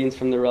ingredients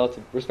from their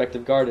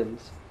respective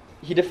gardens,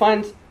 he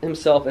defines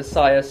himself as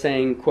Saya,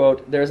 saying,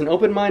 quote, "There is an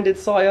open-minded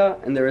Saya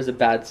and there is a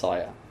bad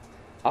Saya."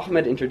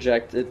 Ahmed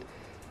interjected,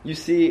 "You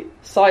see,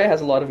 Saya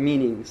has a lot of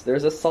meanings. There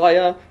is a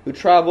Saya who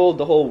traveled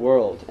the whole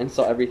world and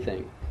saw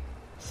everything."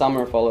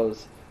 Samer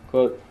follows,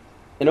 quote,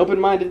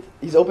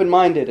 "He's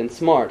open-minded and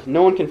smart.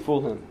 No one can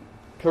fool him."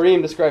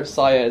 Karim describes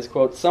Saya as,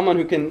 quote, "someone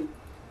who can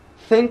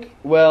think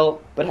well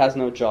but has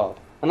no job."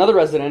 Another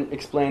resident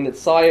explained that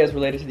Saya is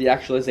related to the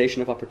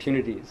actualization of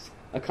opportunities,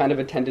 a kind of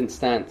attendant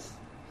stance.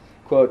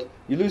 Quote,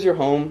 "You lose your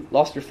home,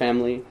 lost your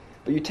family,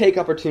 but you take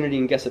opportunity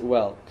and guess it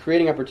well,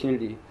 creating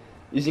opportunity,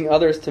 using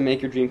others to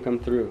make your dream come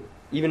through,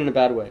 even in a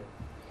bad way."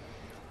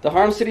 The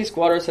Harlem City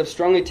squatters have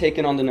strongly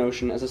taken on the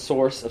notion as a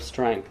source of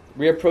strength,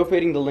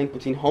 reappropriating the link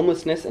between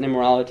homelessness and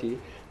immorality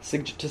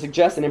to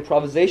suggest an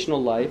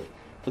improvisational life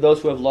for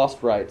those who have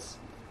lost rights,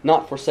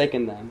 not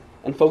forsaken them,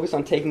 and focus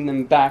on taking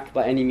them back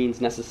by any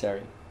means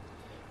necessary.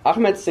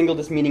 Ahmed singled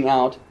this meaning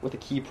out with a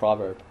key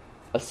proverb,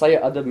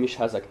 "Asaya adab mish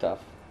hazaktaf,"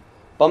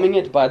 bumming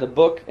it by the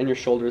book and your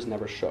shoulders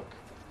never shook.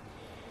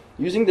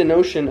 Using the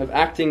notion of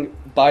acting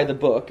by the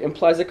book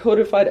implies a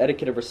codified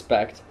etiquette of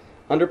respect,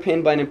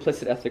 underpinned by an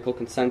implicit ethical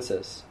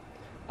consensus.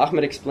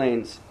 Ahmed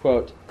explains,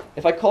 quote,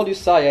 "If I called you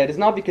Saya, it is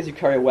not because you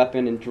carry a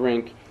weapon and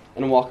drink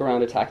and walk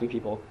around attacking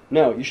people.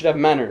 No, you should have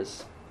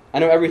manners. I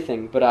know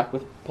everything, but act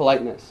with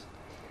politeness."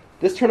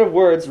 This turn of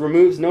words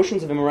removes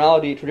notions of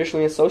immorality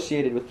traditionally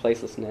associated with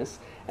placelessness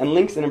and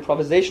links an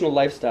improvisational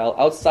lifestyle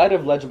outside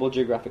of legible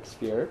geographic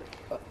sphere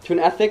to an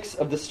ethics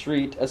of the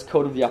street as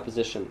code of the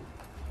opposition.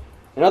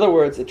 In other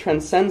words, it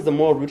transcends the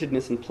moral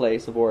rootedness in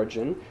place of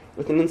origin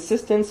with an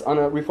insistence on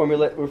a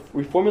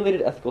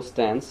reformulated ethical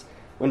stance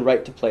when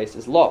right to place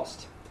is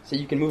lost. So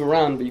you can move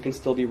around, but you can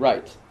still be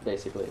right,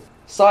 basically.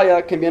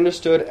 Saya can be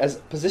understood as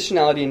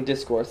positionality in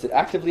discourse that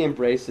actively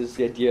embraces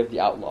the idea of the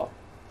outlaw.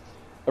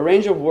 A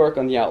range of work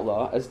on the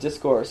outlaw as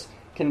discourse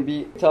can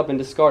be picked up and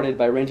discarded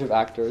by a range of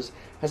actors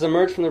has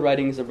emerged from the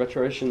writings of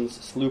rhetoricians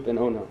Sloop and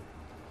Ono.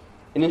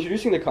 In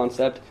introducing the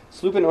concept,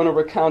 Sloop and Ono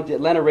recount the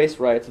Atlanta race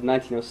riots of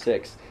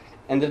 1906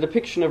 and the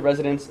depiction of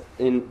residents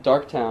in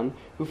Darktown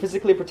who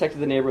physically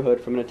protected the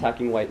neighborhood from an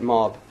attacking white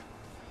mob.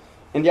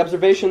 In the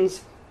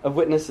observations of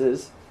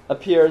witnesses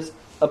appears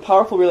a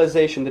powerful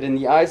realization that in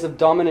the eyes of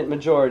dominant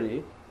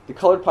majority, the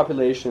colored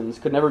populations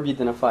could never be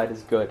identified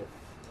as good.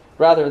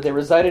 Rather, they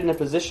resided in a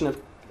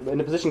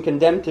position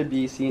condemned to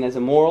be seen as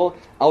immoral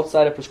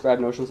outside of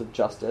prescribed notions of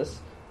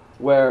justice,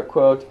 where,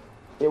 quote,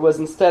 "it was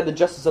instead the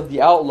justice of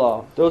the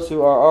outlaw, those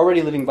who are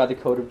already living by the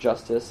code of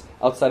justice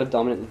outside of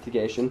dominant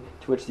litigation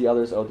to which the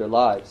others owed their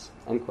lives,"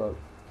 end quote.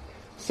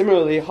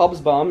 Similarly,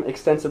 Hobsbawm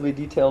extensively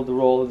detailed the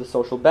role of the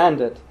social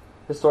bandit,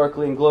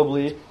 historically and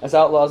globally, as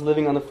outlaws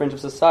living on the fringe of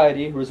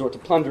society who resort to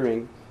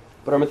plundering,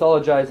 but are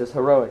mythologized as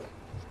heroic,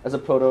 as a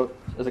kind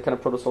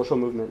of proto-social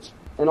movement.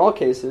 In all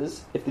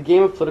cases, if the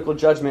game of political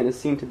judgment is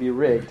seen to be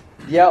rigged,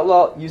 the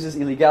outlaw uses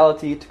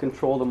illegality to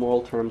control the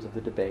moral terms of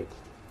the debate.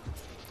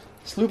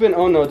 Sloop and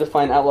Ono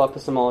define outlaw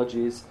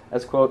epistemologies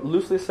as, quote,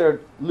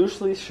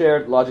 loosely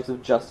shared logics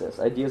of justice,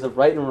 ideas of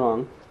right and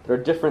wrong that are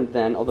different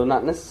than, although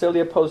not necessarily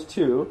opposed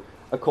to,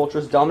 a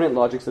culture's dominant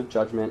logics of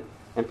judgment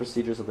and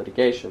procedures of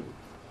litigation.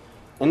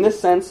 In this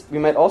sense, we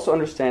might also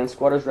understand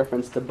squatters'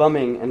 reference to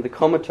bumming and the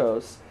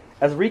comatose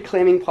as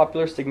reclaiming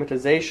popular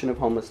stigmatization of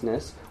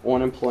homelessness or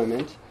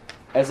unemployment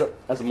as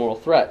a moral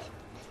threat.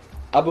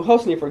 Abu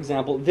Hosni, for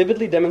example,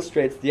 vividly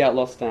demonstrates the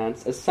outlaw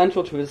stance as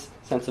central to his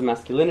sense of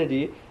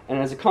masculinity and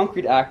as a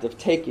concrete act of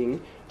taking,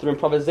 through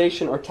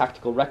improvisation or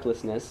tactical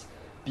recklessness,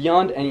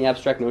 beyond any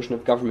abstract notion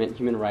of government,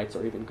 human rights,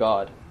 or even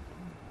God.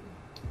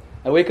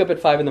 "I wake up at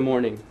 5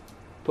 a.m,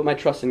 put my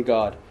trust in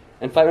God.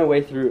 and fight my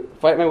way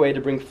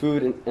to bring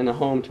food and a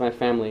home to my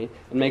family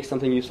and make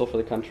something useful for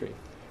the country.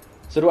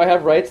 So do I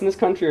have rights in this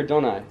country or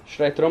don't I?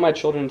 Should I throw my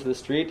children into the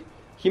street?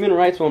 Human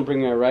rights won't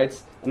bring me my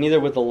rights, and neither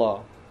would the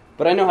law.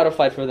 But I know how to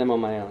fight for them on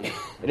my own.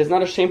 It is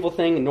not a shameful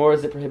thing, nor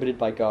is it prohibited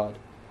by God.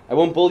 I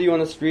won't bully you on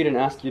the street and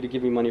ask you to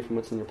give me money from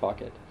what's in your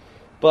pocket.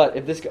 But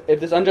if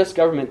this unjust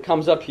government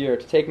comes up here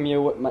to take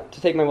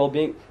away my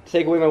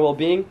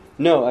well-being,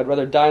 no, I'd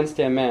rather die and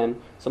stay a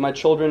man, so my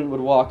children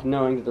would walk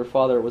knowing that their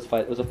father was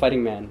a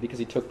fighting man because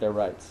he took their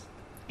rights.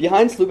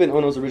 Behind Sluba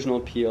Ono's original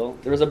appeal,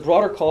 there is a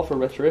broader call for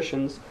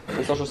rhetoricians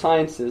and social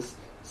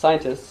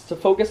scientists to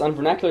focus on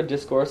vernacular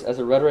discourse as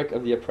a rhetoric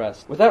of the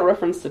oppressed. Without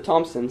reference to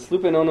Thompson,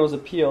 Sluba Ono's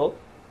appeal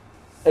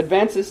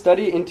advances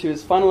study into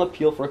his final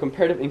appeal for a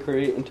comparative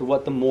inquiry into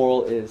what the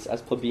moral is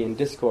as plebeian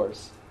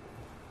discourse.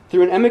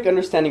 Through an emic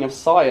understanding of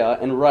saya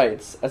and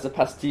rights as a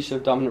pastiche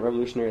of dominant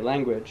revolutionary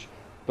language,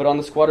 but on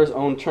the squatters'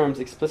 own terms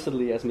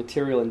explicitly as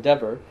material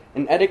endeavor,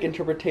 an etic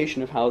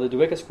interpretation of how the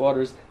Dwicka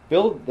squatters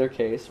build their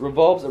case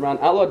revolves around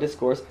outlaw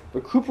discourse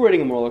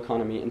recuperating a moral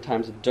economy in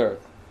times of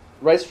dearth.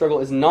 Rights struggle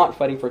is not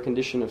fighting for a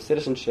condition of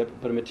citizenship,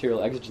 but a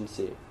material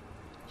exigency.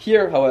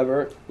 Here,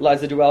 however,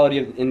 lies the duality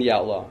in the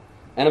outlaw,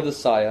 and of the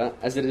saya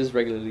as it is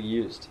regularly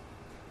used.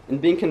 In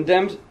being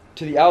condemned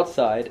to the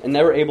outside and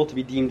never able to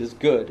be deemed as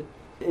good,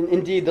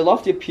 indeed, the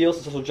lofty appeals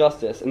to social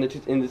justice of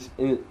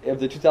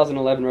the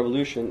 2011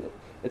 revolution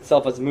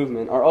itself as a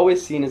movement are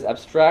always seen as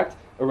abstract,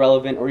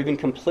 irrelevant, or even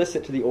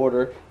complicit to the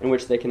order in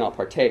which they cannot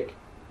partake.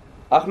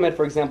 Ahmed,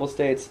 for example,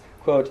 states,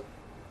 quote,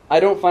 "I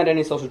don't find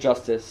any social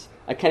justice.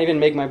 I can't even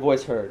make my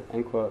voice heard,"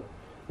 end quote.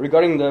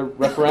 Regarding the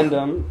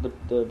referendum,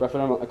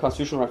 a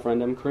constitutional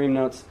referendum, Karim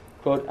notes,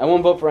 quote, "I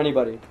won't vote for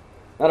anybody,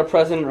 not a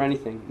president or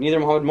anything, neither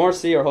Mohamed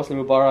Morsi or Hosni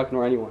Mubarak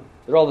nor anyone.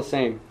 They're all the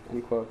same,"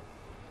 end quote.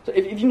 So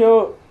if you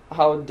know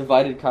how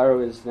divided Cairo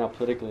is now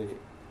politically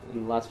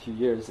in the last few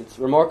years, it's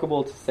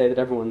remarkable to say that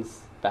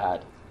everyone's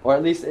bad, or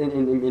at least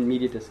in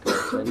media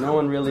discourse.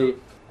 Right?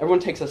 Everyone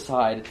takes a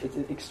side. It's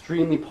an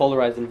extremely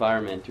polarized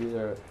environment. You're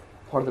either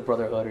part of the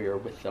Brotherhood or you're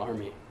with the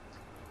army.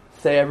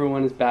 Say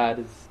everyone is bad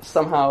is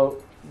somehow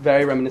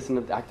very reminiscent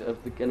of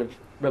the kind of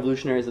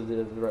revolutionaries of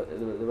the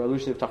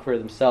revolution of Tahrir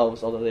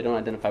themselves, although they don't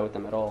identify with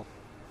them at all.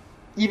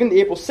 Even the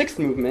April 6th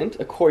movement,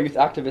 a core youth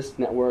activist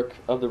network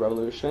of the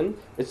revolution,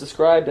 is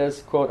described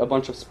as, quote, "a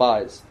bunch of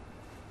spies."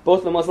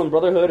 Both the Muslim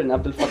Brotherhood and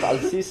Abdel Fattah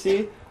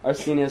al-Sisi are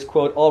seen as,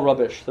 quote, "all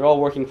rubbish. They're all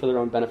working for their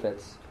own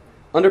benefits."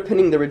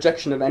 Underpinning the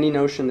rejection of any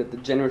notion that the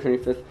January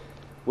 25th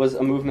was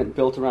a movement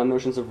built around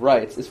notions of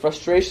rights is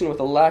frustration with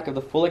a lack of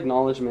the full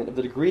acknowledgement of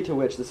the degree to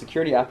which the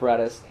security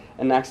apparatus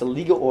enacts a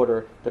legal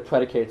order that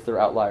predicates their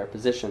outlier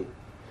position.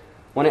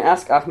 When I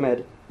ask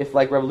Ahmed if,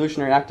 like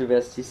revolutionary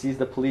activists, he sees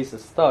the police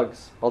as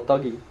thugs,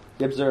 al-thuggi,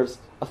 he observes,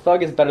 "A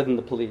thug is better than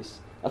the police.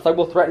 A thug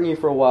will threaten you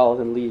for a while,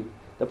 then leave.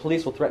 The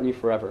police will threaten you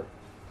forever."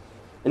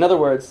 In other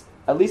words,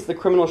 at least the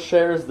criminal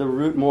shares the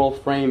root moral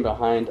frame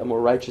behind a more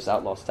righteous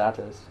outlaw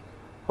status.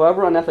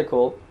 However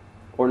unethical,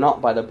 or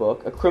not by the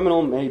book, a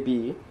criminal may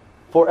be,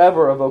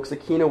 forever evokes a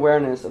keen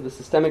awareness of the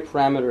systemic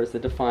parameters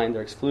that define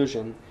their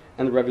exclusion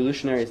and the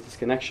revolutionary's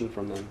disconnection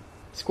from them.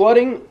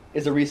 Squatting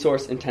is a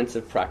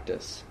resource-intensive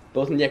practice,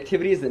 both in the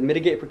activities that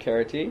mitigate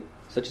precarity,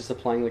 such as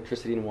supplying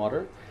electricity and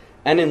water,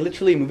 and in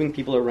literally moving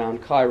people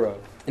around Cairo.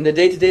 In the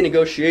day-to-day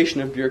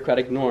negotiation of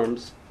bureaucratic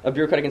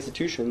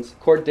institutions,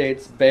 court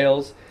dates,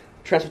 bails,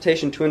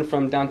 transportation to and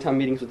from downtown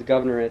meetings with the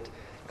governorate,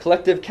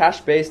 collective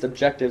cash-based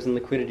objectives and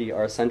liquidity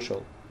are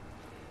essential.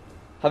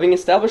 Having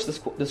established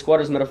the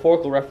squatter's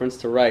metaphorical reference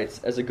to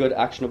rights as a good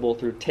actionable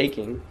through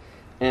taking,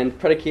 and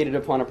predicated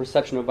upon a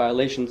perception of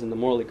violations in the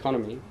moral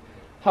economy,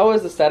 how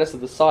is the status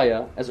of the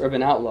saya as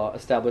urban outlaw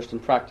established in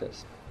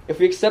practice? If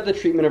we accept the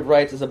treatment of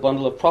rights as a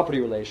bundle of property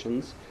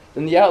relations,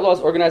 then the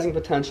outlaw's organizing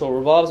potential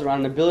revolves around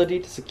an ability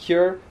to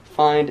secure,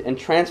 find, and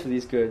transfer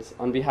these goods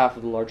on behalf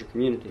of the larger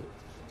community.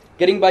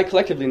 Getting by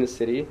collectively in the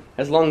city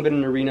has long been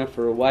an arena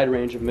for a wide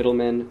range of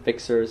middlemen,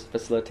 fixers,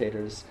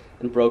 facilitators,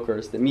 and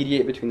brokers that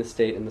mediate between the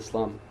state and the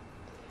slum.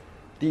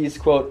 These,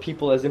 quote,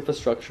 people as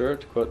infrastructure,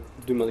 to quote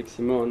Dumalik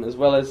Simon, as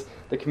well as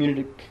the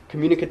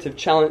communicative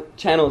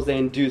channels they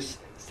induce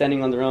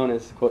standing on their own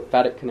as, quote,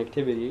 phatic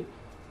connectivity,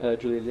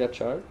 Julia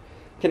Liachar,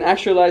 can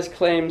actualize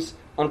claims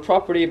on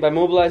property by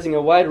mobilizing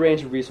a wide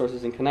range of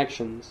resources and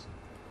connections.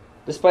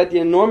 Despite the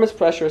enormous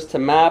pressures to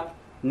map,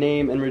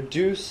 name, and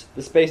reduce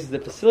the spaces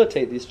that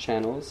facilitate these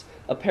channels,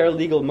 a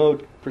paralegal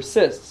mode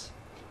persists,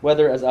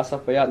 whether, as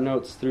Asaf Bayat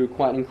notes, through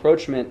quiet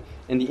encroachment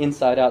in the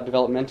inside-out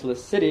developmentalist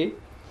city,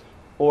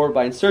 or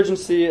by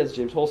insurgency, as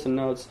James Holson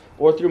notes,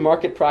 or through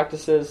market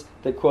practices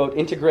that, quote,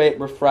 integrate,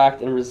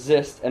 refract, and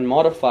resist and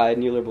modify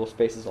neoliberal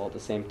spaces all at the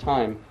same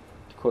time,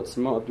 to quote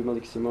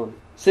Abdulmalik Simon.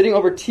 Sitting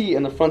over tea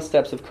on the front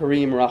steps of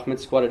Karim or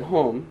Ahmed's squatted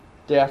home,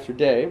 day after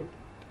day,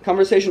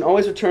 conversation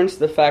always returns to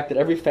the fact that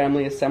every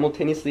family is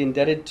simultaneously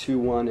indebted to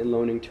one and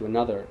loaning to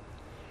another,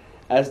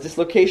 as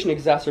dislocation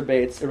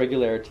exacerbates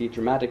irregularity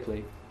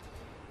dramatically.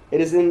 It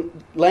is in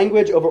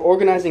language over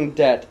organizing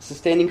debt,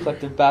 sustaining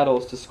collective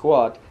battles to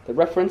squat, that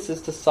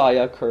references to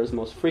saya occurs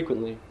most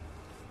frequently.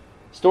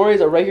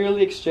 Stories are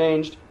regularly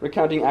exchanged,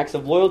 recounting acts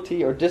of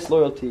loyalty or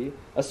disloyalty,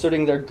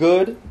 asserting their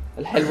good,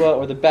 al-halwa,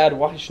 or the bad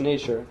wahish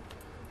nature,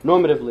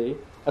 normatively,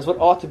 as what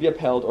ought to be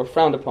upheld or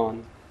frowned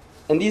upon.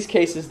 In these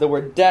cases, the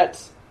word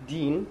debt,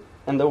 deen,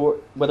 and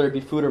whether it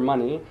be food or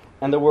money,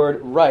 and the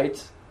word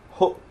right,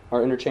 hu,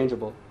 are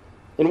interchangeable.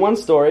 In one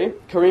story,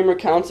 Karim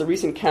recounts a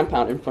recent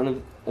campout in front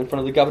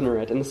of the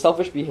governorate and the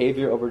selfish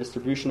behavior over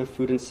distribution of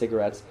food and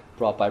cigarettes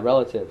brought by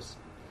relatives.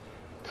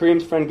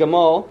 Karim's friend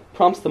Gamal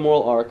prompts the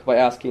moral arc by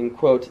asking,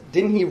 quote,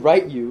 "Didn't he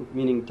write you,"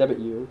 meaning debit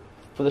you,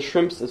 "for the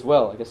shrimps as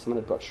well?" I guess someone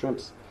had brought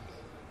shrimps.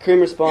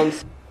 Karim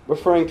responds,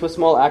 referring to a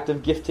small act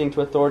of gifting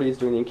to authorities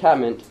during the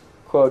encampment,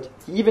 quote,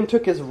 "He even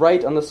took his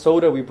right on the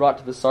soda we brought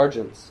to the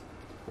sergeants,"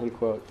 end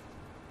quote.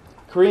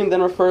 Karim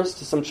then refers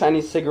to some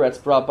Chinese cigarettes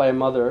brought by a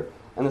mother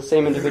and the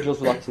same individual's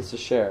reluctance to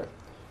share.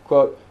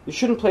 Quote, "You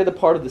shouldn't play the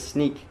part of the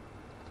sneak.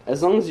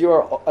 As long as you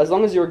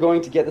are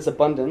going to get this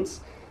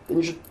abundance, then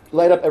you should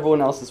light up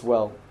everyone else as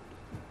well."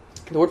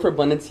 The word for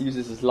abundance he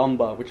uses is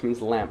lamba, which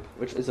means lamp,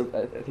 which is,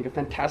 I think, a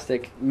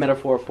fantastic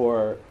metaphor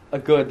for a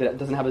good that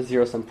doesn't have a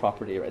zero-sum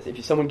property. Right?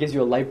 If someone gives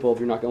you a light bulb,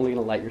 you're not only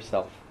going to light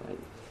yourself. Right?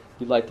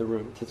 You light the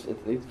room.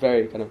 It's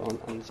very kind of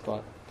on the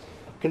spot.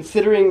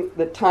 Considering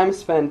that time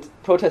spent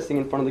protesting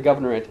in front of the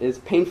governorate is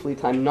painfully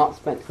time not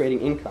spent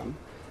creating income,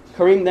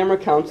 Karim then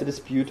recounts a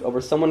dispute over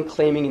someone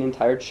claiming an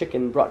entire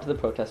chicken brought to the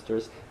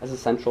protesters as a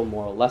central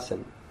moral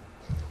lesson.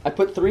 "I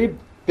put 3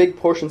 big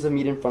portions of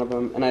meat in front of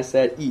him, and I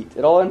said, 'Eat.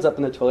 It all ends up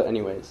in the toilet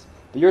anyways.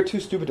 But you're too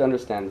stupid to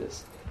understand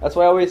this. That's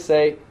why I always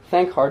say,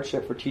 thank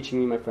hardship for teaching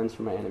me my friends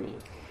from my enemy.'"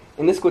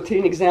 In this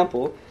quotidian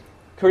example,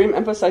 Karim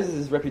emphasizes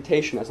his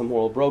reputation as a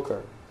moral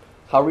broker,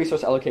 how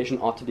resource allocation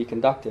ought to be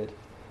conducted,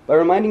 by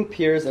reminding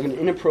peers of an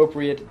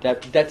inappropriate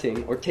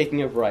debting or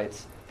taking of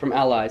rights from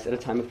allies at a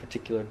time of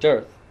particular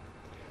dearth.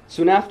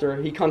 Soon after,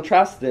 he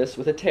contrasts this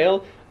with a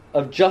tale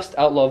of just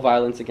outlaw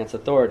violence against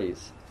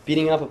authorities,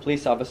 beating up a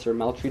police officer,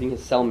 maltreating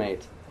his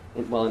cellmate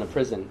while in a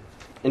prison,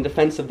 in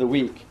defense of the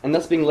weak, and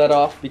thus being let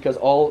off because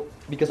all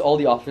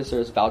the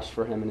officers vouched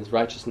for him and his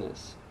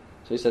righteousness.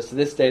 So he says, "To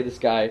this day, this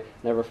guy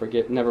never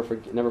forgets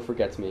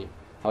me,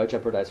 how I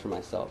jeopardized for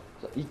myself."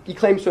 So he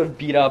claims to have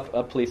beat up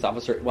a police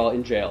officer while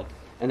in jail,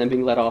 and then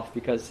being let off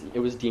because it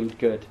was deemed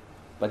good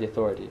by the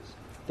authorities.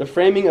 The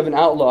framing of an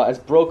outlaw as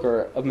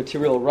broker of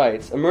material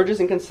rights emerges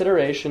in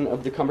consideration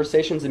of the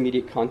conversation's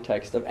immediate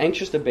context of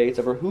anxious debates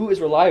over who is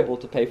reliable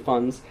to pay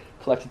funds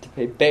collected to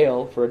pay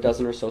bail for a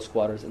dozen or so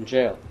squatters in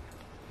jail.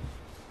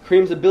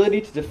 Karim's ability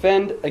to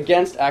defend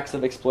against acts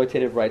of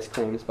exploitative rights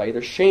claims by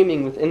either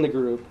shaming within the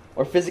group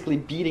or physically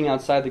beating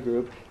outside the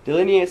group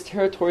delineates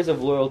territories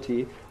of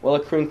loyalty while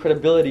accruing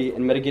credibility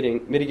and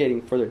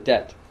mitigating further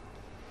debt.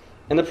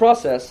 In the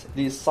process,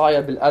 these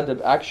saya bil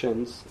adab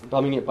actions,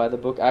 bumming it by the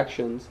book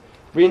actions,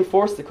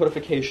 reinforce the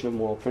codification of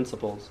moral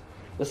principles,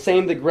 the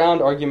same that ground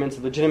arguments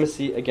of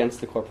legitimacy against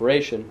the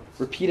corporation,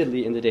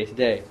 repeatedly in the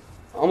day-to-day,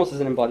 almost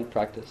as an embodied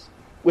practice.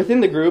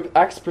 Within the group,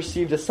 acts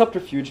perceived as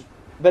subterfuge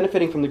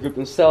benefiting from the group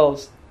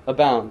themselves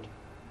abound.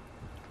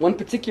 One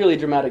particularly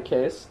dramatic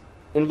case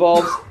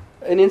involves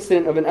an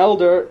incident of an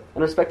elder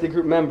and respected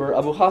group member,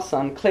 Abu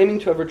Hassan, claiming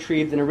to have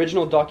retrieved an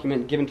original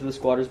document given to the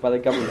squatters by the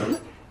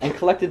government and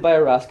collected by a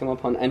rascam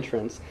upon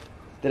entrance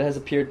that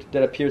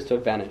appears to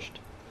have vanished.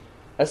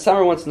 As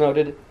Samar once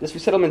noted, this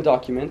resettlement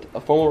document,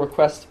 a formal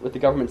request with the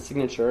government's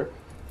signature,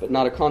 but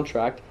not a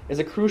contract, is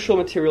a crucial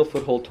material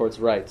foothold towards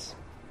rights.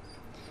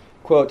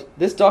 Quote,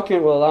 "This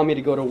document will allow me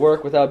to go to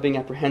work without being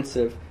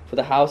apprehensive for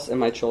the house and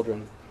my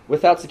children.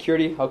 Without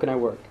security, how can I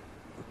work?"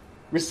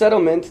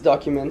 Resettlement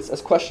documents,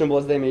 as questionable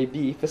as they may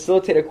be,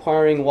 facilitate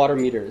acquiring water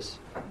meters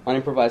on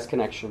improvised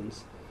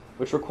connections,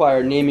 which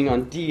require naming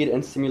on deed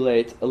and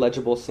simulate a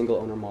legible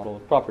single-owner model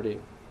of property.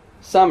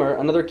 Samar,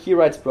 another key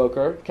rights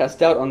broker, cast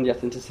doubt on the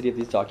authenticity of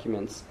these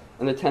documents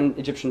and the 10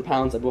 Egyptian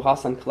pounds Abu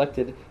Hassan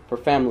collected per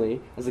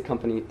family as the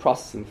company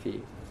processing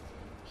fee.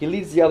 He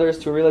leads the others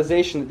to a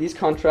realization that these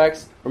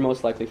contracts were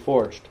most likely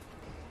forged.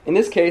 In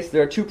this case,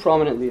 there are 2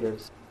 prominent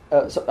leaders,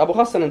 Abu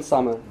Hassan and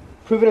Samar,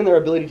 proven in their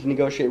ability to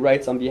negotiate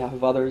rights on behalf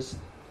of others,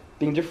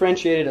 being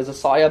differentiated as a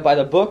saya by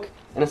the book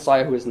and a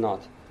saya who is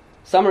not.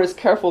 Samar is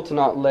careful to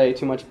not lay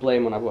too much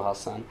blame on Abu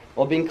Hassan,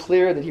 while being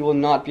clear that he will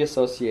not be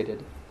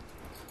associated.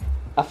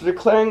 After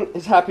declaring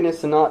his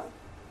happiness to not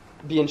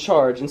be in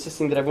charge,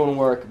 insisting that everyone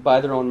work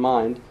by their own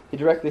mind, he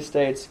directly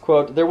states,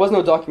 quote, "There was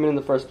no document in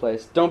the first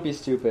place. Don't be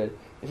stupid.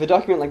 If a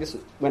document like this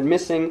went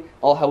missing,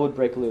 all hell would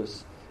break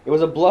loose. It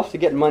was a bluff to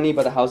get money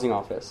by the housing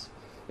office.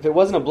 If it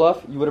wasn't a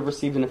bluff, you would have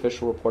received an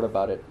official report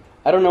about it.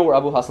 I don't know where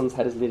Abu Hassan's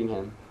head is leading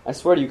him. I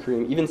swear to you,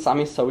 Karim, even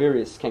Sami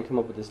Sawiris can't come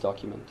up with this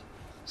document."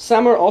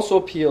 Samar also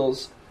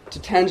appeals to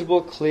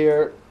tangible,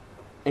 clear,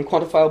 and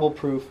quantifiable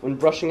proof when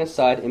brushing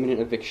aside imminent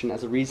eviction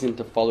as a reason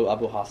to follow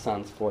Abu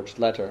Hassan's forged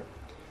letter.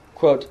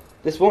 Quote,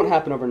 "This won't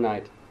happen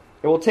overnight.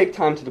 It will take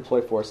time to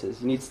deploy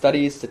forces. You need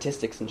studies,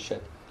 statistics, and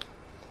shit."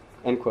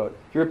 End quote.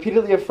 He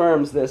repeatedly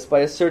affirms this by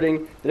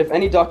asserting that if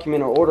any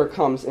document or order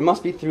comes, it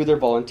must be through their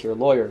volunteer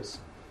lawyers.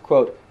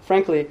 Quote,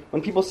 "Frankly,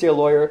 when people see a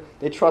lawyer,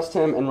 they trust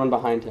him and run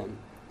behind him.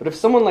 But if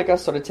someone like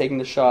us started taking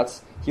the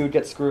shots, he would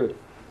get screwed.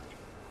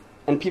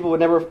 And people would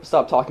never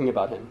stop talking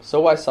about him. So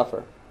why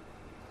suffer?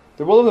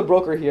 The role of the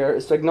broker here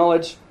is to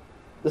acknowledge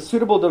the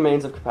suitable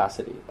domains of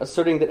capacity,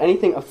 asserting that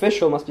anything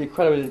official must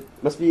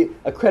be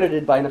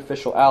accredited by an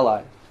official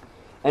ally,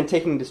 and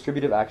taking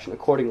distributive action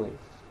accordingly.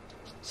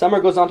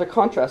 Sommer goes on to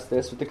contrast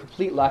this with the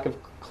complete lack of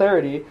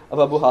clarity of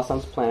Abu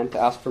Hassan's plan to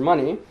ask for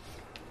money,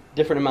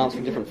 different amounts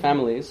for different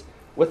families,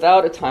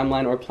 without a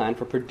timeline or plan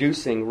for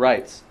producing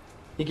rights.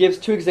 He gives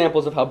two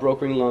examples of how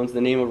brokering loans in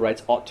the name of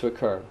rights ought to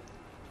occur.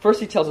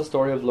 First, he tells a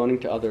story of loaning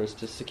to others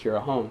to secure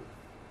a home.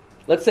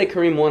 Let's say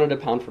Kareem wanted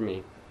 £1 from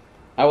me.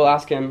 I will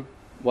ask him,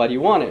 "Why do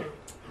you want it?"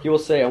 He will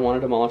say, "I want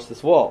to demolish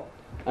this wall."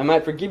 I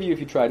might forgive you if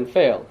you tried and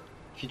failed.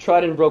 If you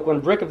tried and broke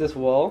one brick of this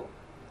wall,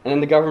 and then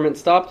the government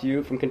stopped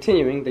you from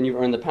continuing, then you've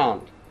earned the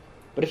 £1.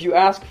 But if you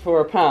ask for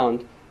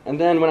 £1,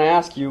 and then when I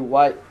ask you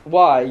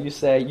why, you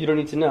say, "You don't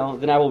need to know,"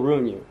 then I will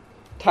ruin you.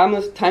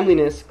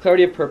 Timeliness,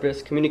 clarity of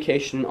purpose,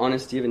 communication, and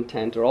honesty of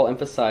intent are all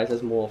emphasized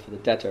as moral for the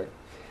debtor,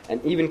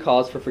 and even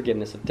cause for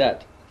forgiveness of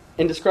debt.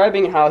 In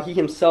describing how he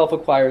himself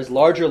acquires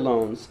larger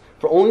loans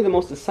for only the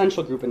most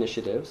essential group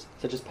initiatives,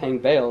 such as paying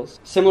bails,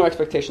 similar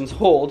expectations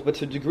hold, but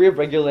to a degree of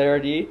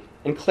regularity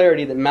and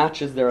clarity that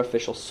matches their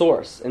official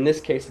source, in this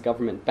case a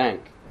government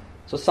bank.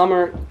 So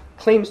Sommer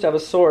claims to have a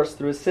source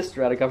through his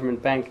sister at a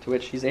government bank to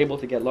which he's able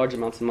to get large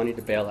amounts of money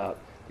to bail out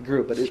the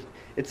group. But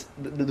it's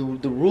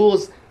the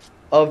rules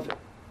of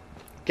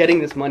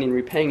getting this money and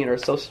repaying it are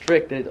so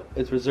strict that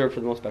it's reserved for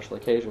the most special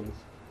occasions.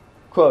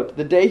 Quote,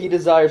 "The day he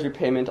desires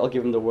repayment, I'll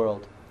give him the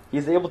world. He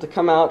is able to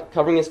come out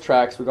covering his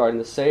tracks regarding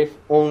the safe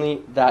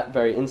only that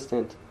very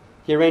instant.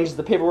 He arranges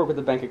the paperwork with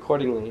the bank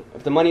accordingly.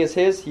 If the money is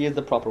his, he is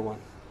the proper one.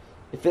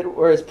 If it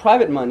were his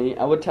private money,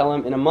 I would tell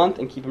him in a month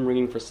and keep him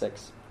ringing for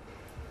 6.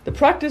 The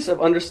practice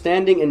of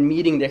understanding and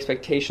meeting the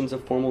expectations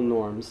of formal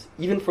norms,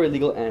 even for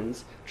illegal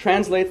ends,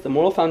 translates the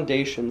moral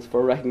foundations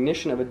for a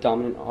recognition of a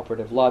dominant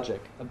operative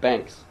logic, a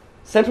bank's.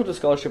 Central to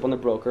scholarship on the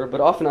broker,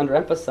 but often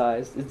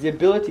underemphasized, is the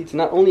ability to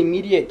not only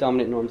mediate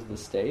dominant norms of the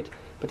state,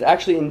 but to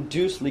actually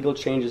induce legal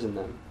changes in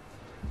them.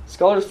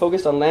 Scholars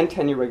focused on land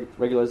tenure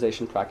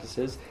regularization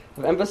practices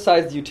have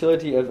emphasized the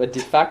utility of a de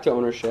facto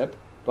ownership,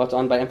 brought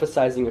on by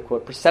emphasizing a,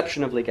 quote,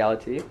 perception of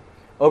legality,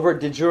 over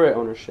de jure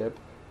ownership,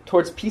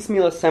 towards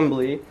piecemeal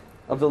assembly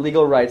of the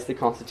legal rights that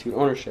constitute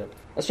ownership.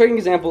 A striking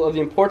example of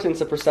the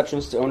importance of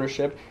perceptions to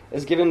ownership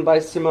is given by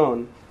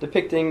Simone,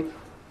 depicting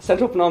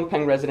Central Phnom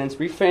Penh residents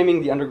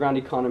reframing the underground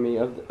economy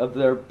of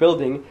their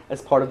building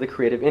as part of the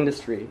creative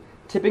industry,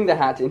 tipping the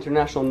hat to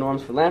international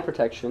norms for land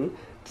protection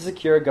to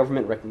secure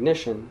government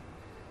recognition.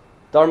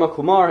 Dharma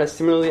Kumar has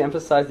similarly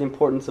emphasized the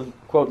importance of,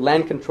 quote,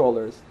 land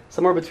controllers,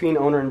 somewhere between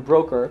owner and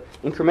broker,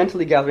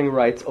 incrementally gathering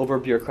rights over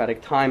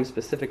bureaucratic time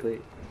specifically.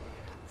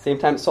 At the same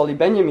time, Soli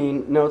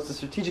Benjamin notes the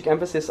strategic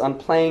emphasis on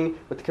playing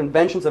with the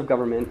conventions of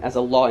government as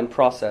a law in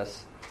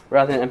process,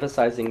 rather than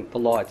emphasizing the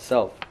law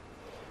itself.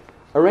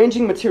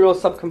 Arranging material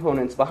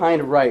subcomponents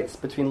behind rights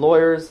between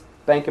lawyers,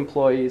 bank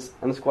employees,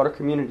 and the squatter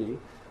community,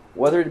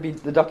 whether it be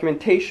the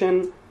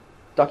documentation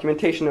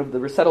of the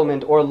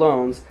resettlement or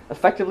loans,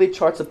 effectively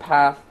charts a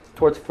path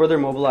towards further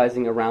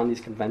mobilizing around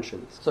these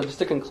conventions. So just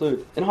to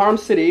conclude, in Haram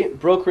City,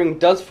 brokering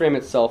does frame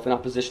itself in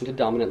opposition to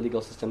dominant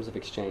legal systems of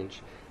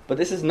exchange, but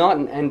this is not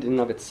an end in and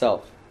of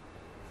itself.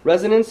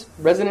 Resonance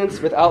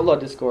with outlaw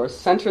discourse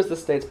centers the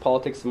state's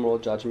politics of moral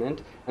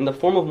judgment and the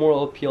form of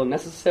moral appeal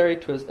necessary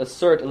to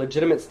assert a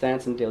legitimate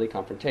stance in daily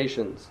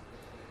confrontations.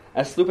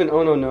 As Sloop and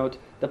Ono note,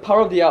 the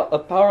power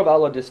of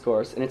outlaw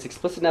discourse and its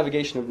explicit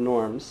navigation of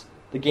norms,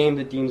 the game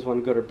that deems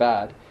one good or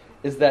bad,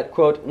 is that,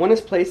 quote, one is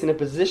placed in a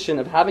position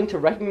of having to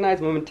recognize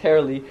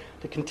momentarily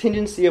the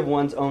contingency of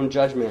one's own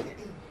judgment,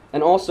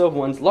 and also of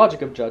one's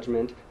logic of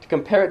judgment, to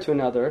compare it to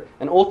another,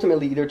 and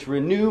ultimately either to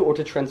renew or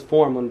to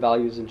transform one's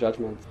values and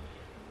judgments.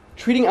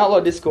 Treating outlaw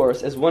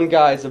discourse as one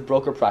guise of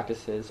broker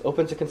practices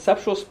opens a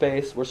conceptual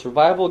space where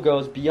survival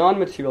goes beyond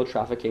material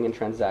trafficking and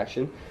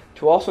transaction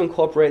to also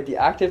incorporate the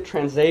active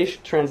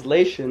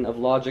translation of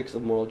logics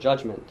of moral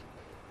judgment.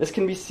 This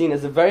can be seen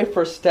as the very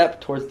first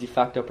step towards de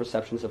facto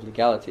perceptions of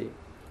legality.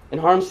 In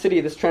Haram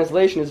City, this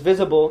translation is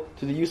visible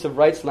through the use of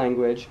rights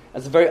language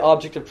as the very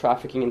object of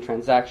trafficking and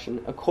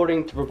transaction,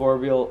 according to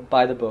proverbial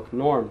by-the-book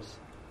norms.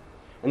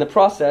 In the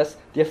process,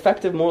 the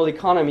effective moral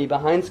economy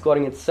behind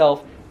squatting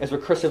itself is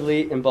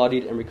recursively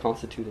embodied and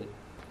reconstituted.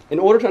 In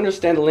order to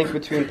understand the link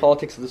between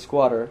politics of the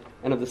squatter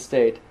and of the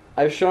state,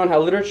 I have shown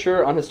how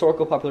literature on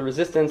historical popular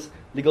resistance,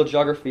 legal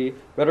geography,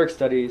 rhetoric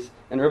studies,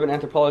 and urban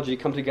anthropology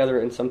come together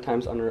in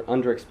sometimes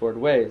underexplored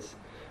ways.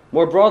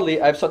 More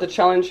broadly, I have sought to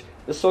challenge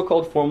the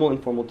so-called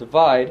formal-informal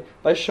divide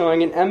by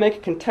showing an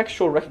emic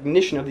contextual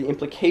recognition of the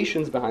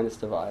implications behind this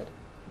divide,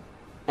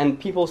 and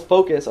people's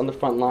focus on the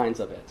front lines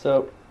of it.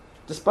 So,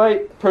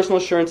 despite personal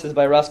assurances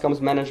by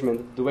Rascom's management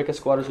that the Wicca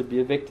squatters would be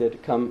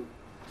evicted come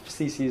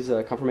Sisi's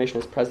confirmation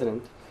as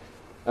president,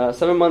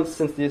 7 months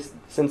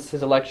since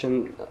his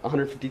election,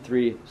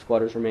 153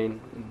 squatters remain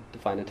in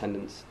defined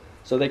attendance.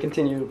 So they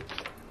continue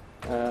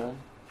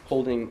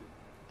holding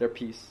their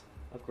piece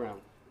of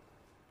ground.